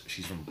artists.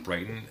 She's from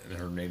Brighton, and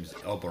her name's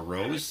Elba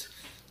Rose.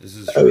 This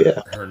is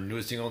her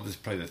newest single. This is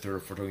probably the third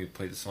or fourth time we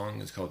played the song.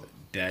 It's called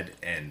Dead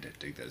End.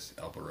 Take this,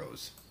 Elba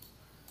Rose.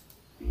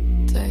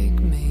 Take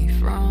me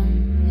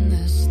from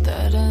this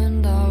dead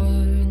end hour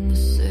in the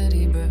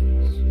city breaks.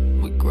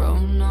 We grow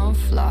no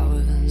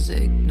flowers,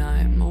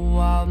 ignite my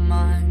wild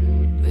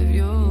mind with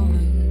yours.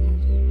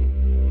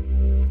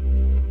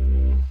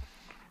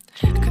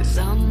 'Cause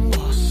I'm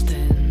lost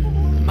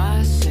in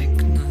my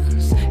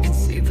sickness, can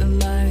see the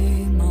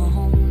light, my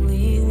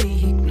only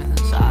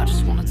weakness. I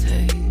just wanna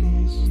taste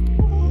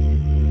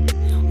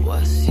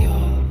what's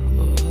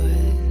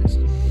yours.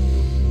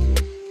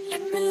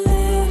 Let me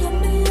live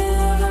under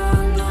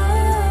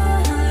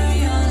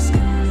your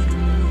skin.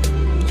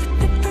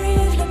 Let me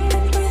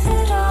breathe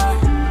it all.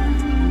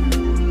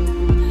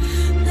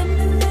 Let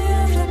me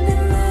live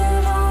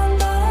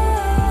under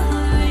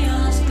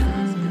your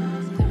skin.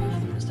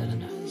 Instead of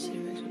now, see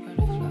Rex with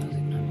burning flowers,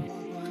 ignite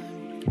my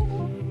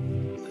wild mind.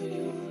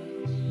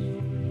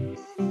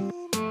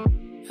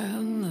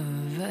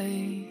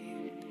 Elevate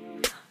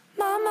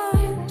my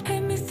mind,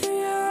 paint me through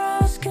your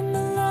eyes, give me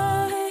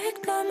love,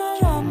 ignite my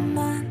raw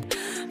mind,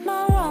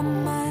 my raw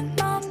mind,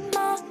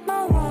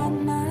 my raw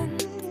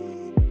mind.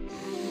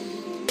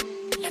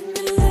 Let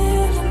me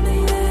live under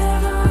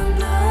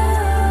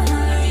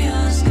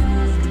your skin.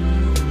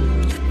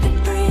 Let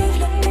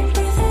me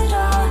breathe it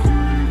all.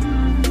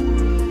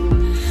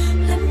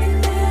 Let me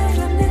live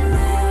under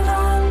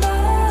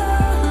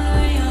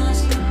your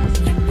skin.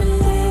 Let me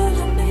live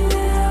under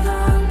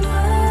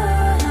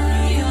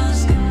your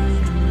skin.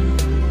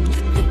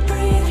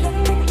 Let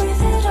me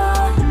breathe it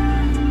all.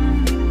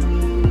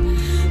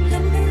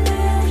 Let me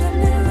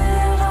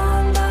live under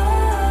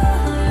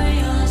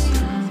your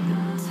skin.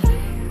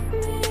 Take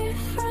me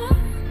from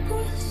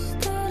this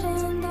dead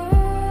end door.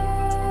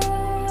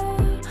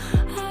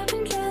 I've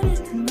been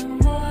dreaded in the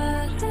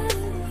water.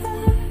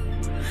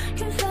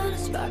 Can find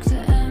us back to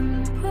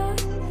empire.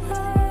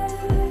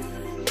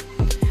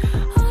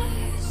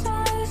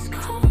 Eyes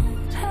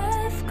cold,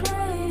 half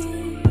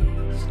glazed.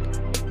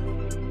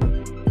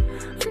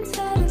 I'm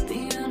tired of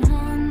being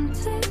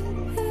haunted.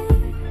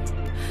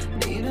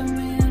 Need a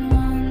man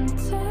wanted.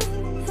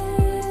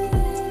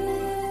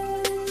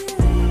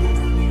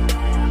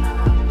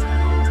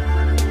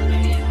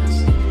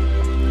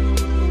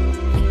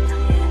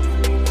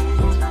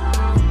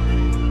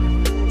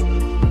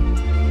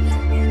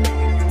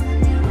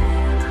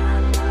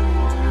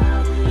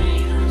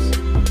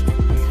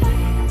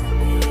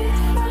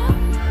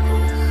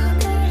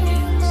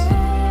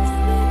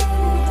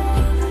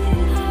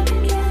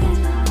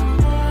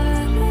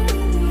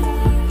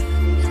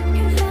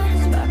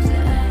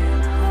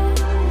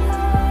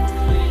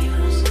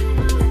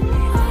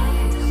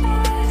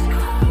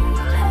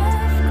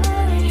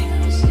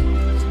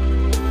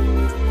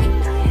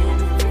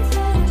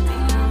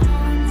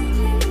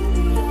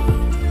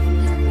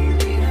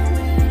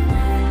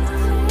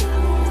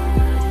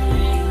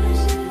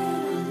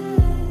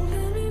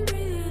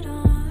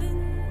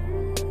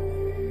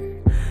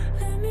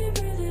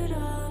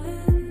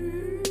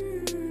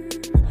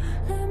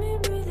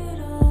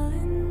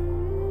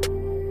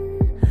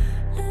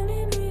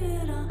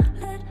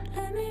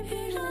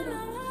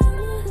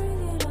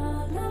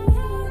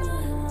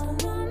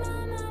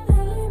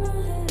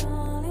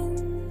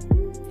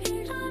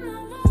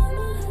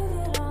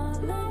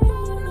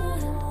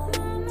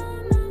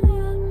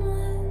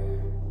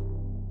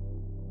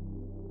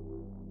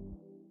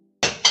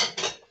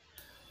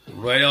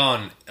 Right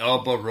on.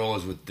 Elba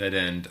Rose with Dead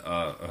End.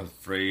 A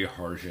very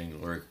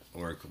hard-hitting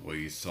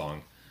lyrically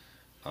song.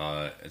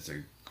 It's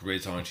a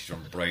great song. She's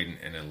from Brighton,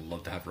 and I'd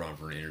love to have her on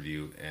for an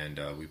interview. And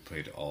we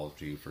played all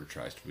three for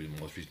tracks, the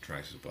most recent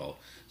tracks as well.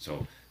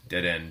 So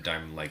Dead End,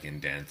 Diamond Like,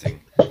 and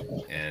Dancing.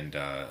 And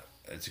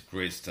it's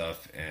great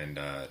stuff. And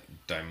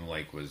Diamond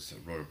Like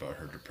wrote about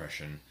her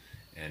depression,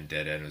 and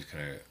Dead End was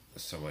kind of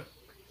somewhat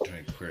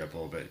trying to clear it up a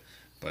little bit.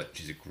 But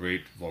she's a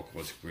great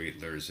vocalist, great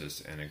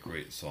lyricist, and a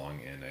great song,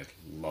 and I'd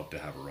love to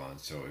have her on.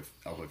 So if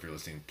you're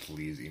listening,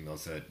 please email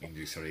us at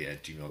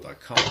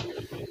musicstudy@gmail.com,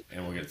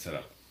 and we'll get it set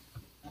up.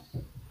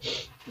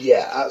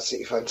 Yeah,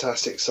 absolutely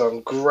fantastic song.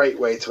 Great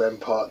way to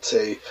end part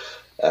two.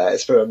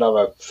 It's been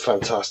another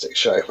fantastic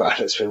show, man.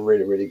 It's been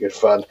really, really good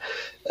fun.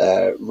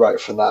 Right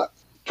from that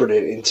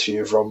brilliant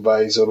interview of Ron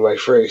Baines all the way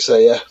through. So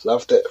yeah,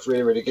 loved it.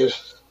 Really, really good.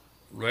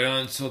 Right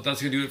on. So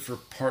that's going to do it for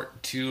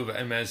part 2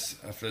 of MS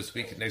for this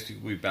week. Next week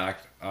we'll be back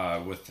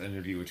with an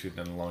interview which we've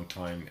done in a long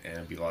time, and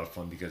it'll be a lot of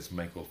fun because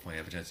Mike will finally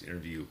have a chance to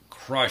interview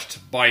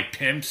Crushed by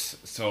Pimps.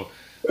 So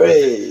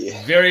hey.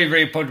 Very,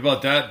 very pumped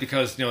about that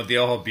because, you know, they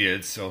all have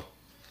beards, so...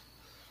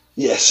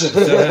 Yes.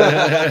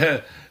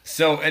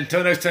 So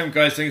until next time,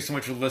 guys, thanks so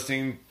much for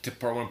listening to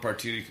part 1, part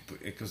 2.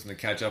 It goes in the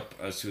catch up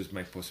as soon as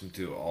Mike posts them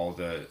to all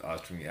the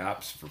streaming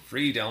apps for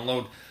free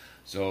download.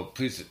 So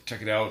please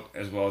check it out,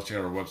 as well as check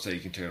out our website. You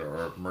can check out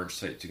our merch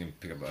site. You can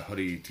pick up a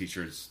hoodie,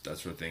 t-shirts, that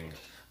sort of thing.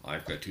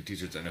 I've got 2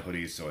 t-shirts and a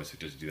hoodie, so I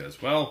suggest you do that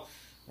as well.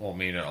 Well,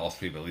 maybe not all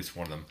 3, but at least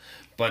one of them.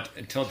 But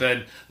until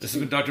then, this has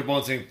been Dr.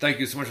 Bones saying thank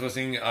you so much for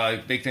listening.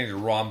 Big thank you to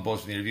Ron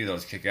Bones for the interview. That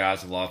was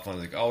kick-ass. A lot of fun,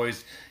 like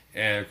always.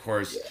 And, of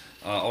course,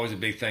 always a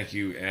big thank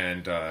you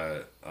and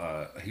a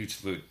huge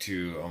salute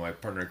to my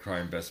partner in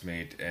crime, best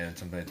mate, and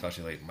sometimes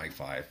touching late Mike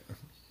 5.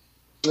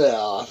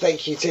 Yeah,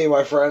 thank you too,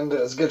 my friend. It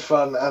was good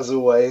fun, as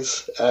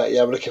always.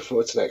 Yeah, I'm looking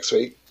forward to next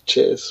week.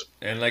 Cheers.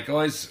 And like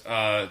always,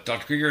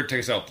 Dr. Krieger,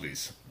 take us out,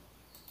 please.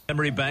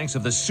 Memory banks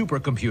of the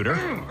supercomputer.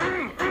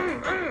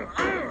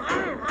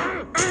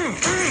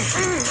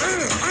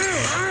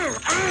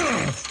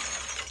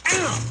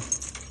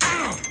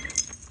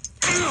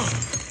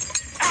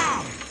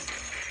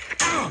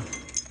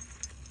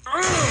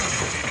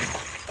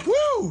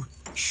 Woo!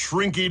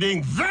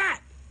 Shrinky-dink that!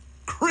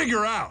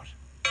 Krieger out!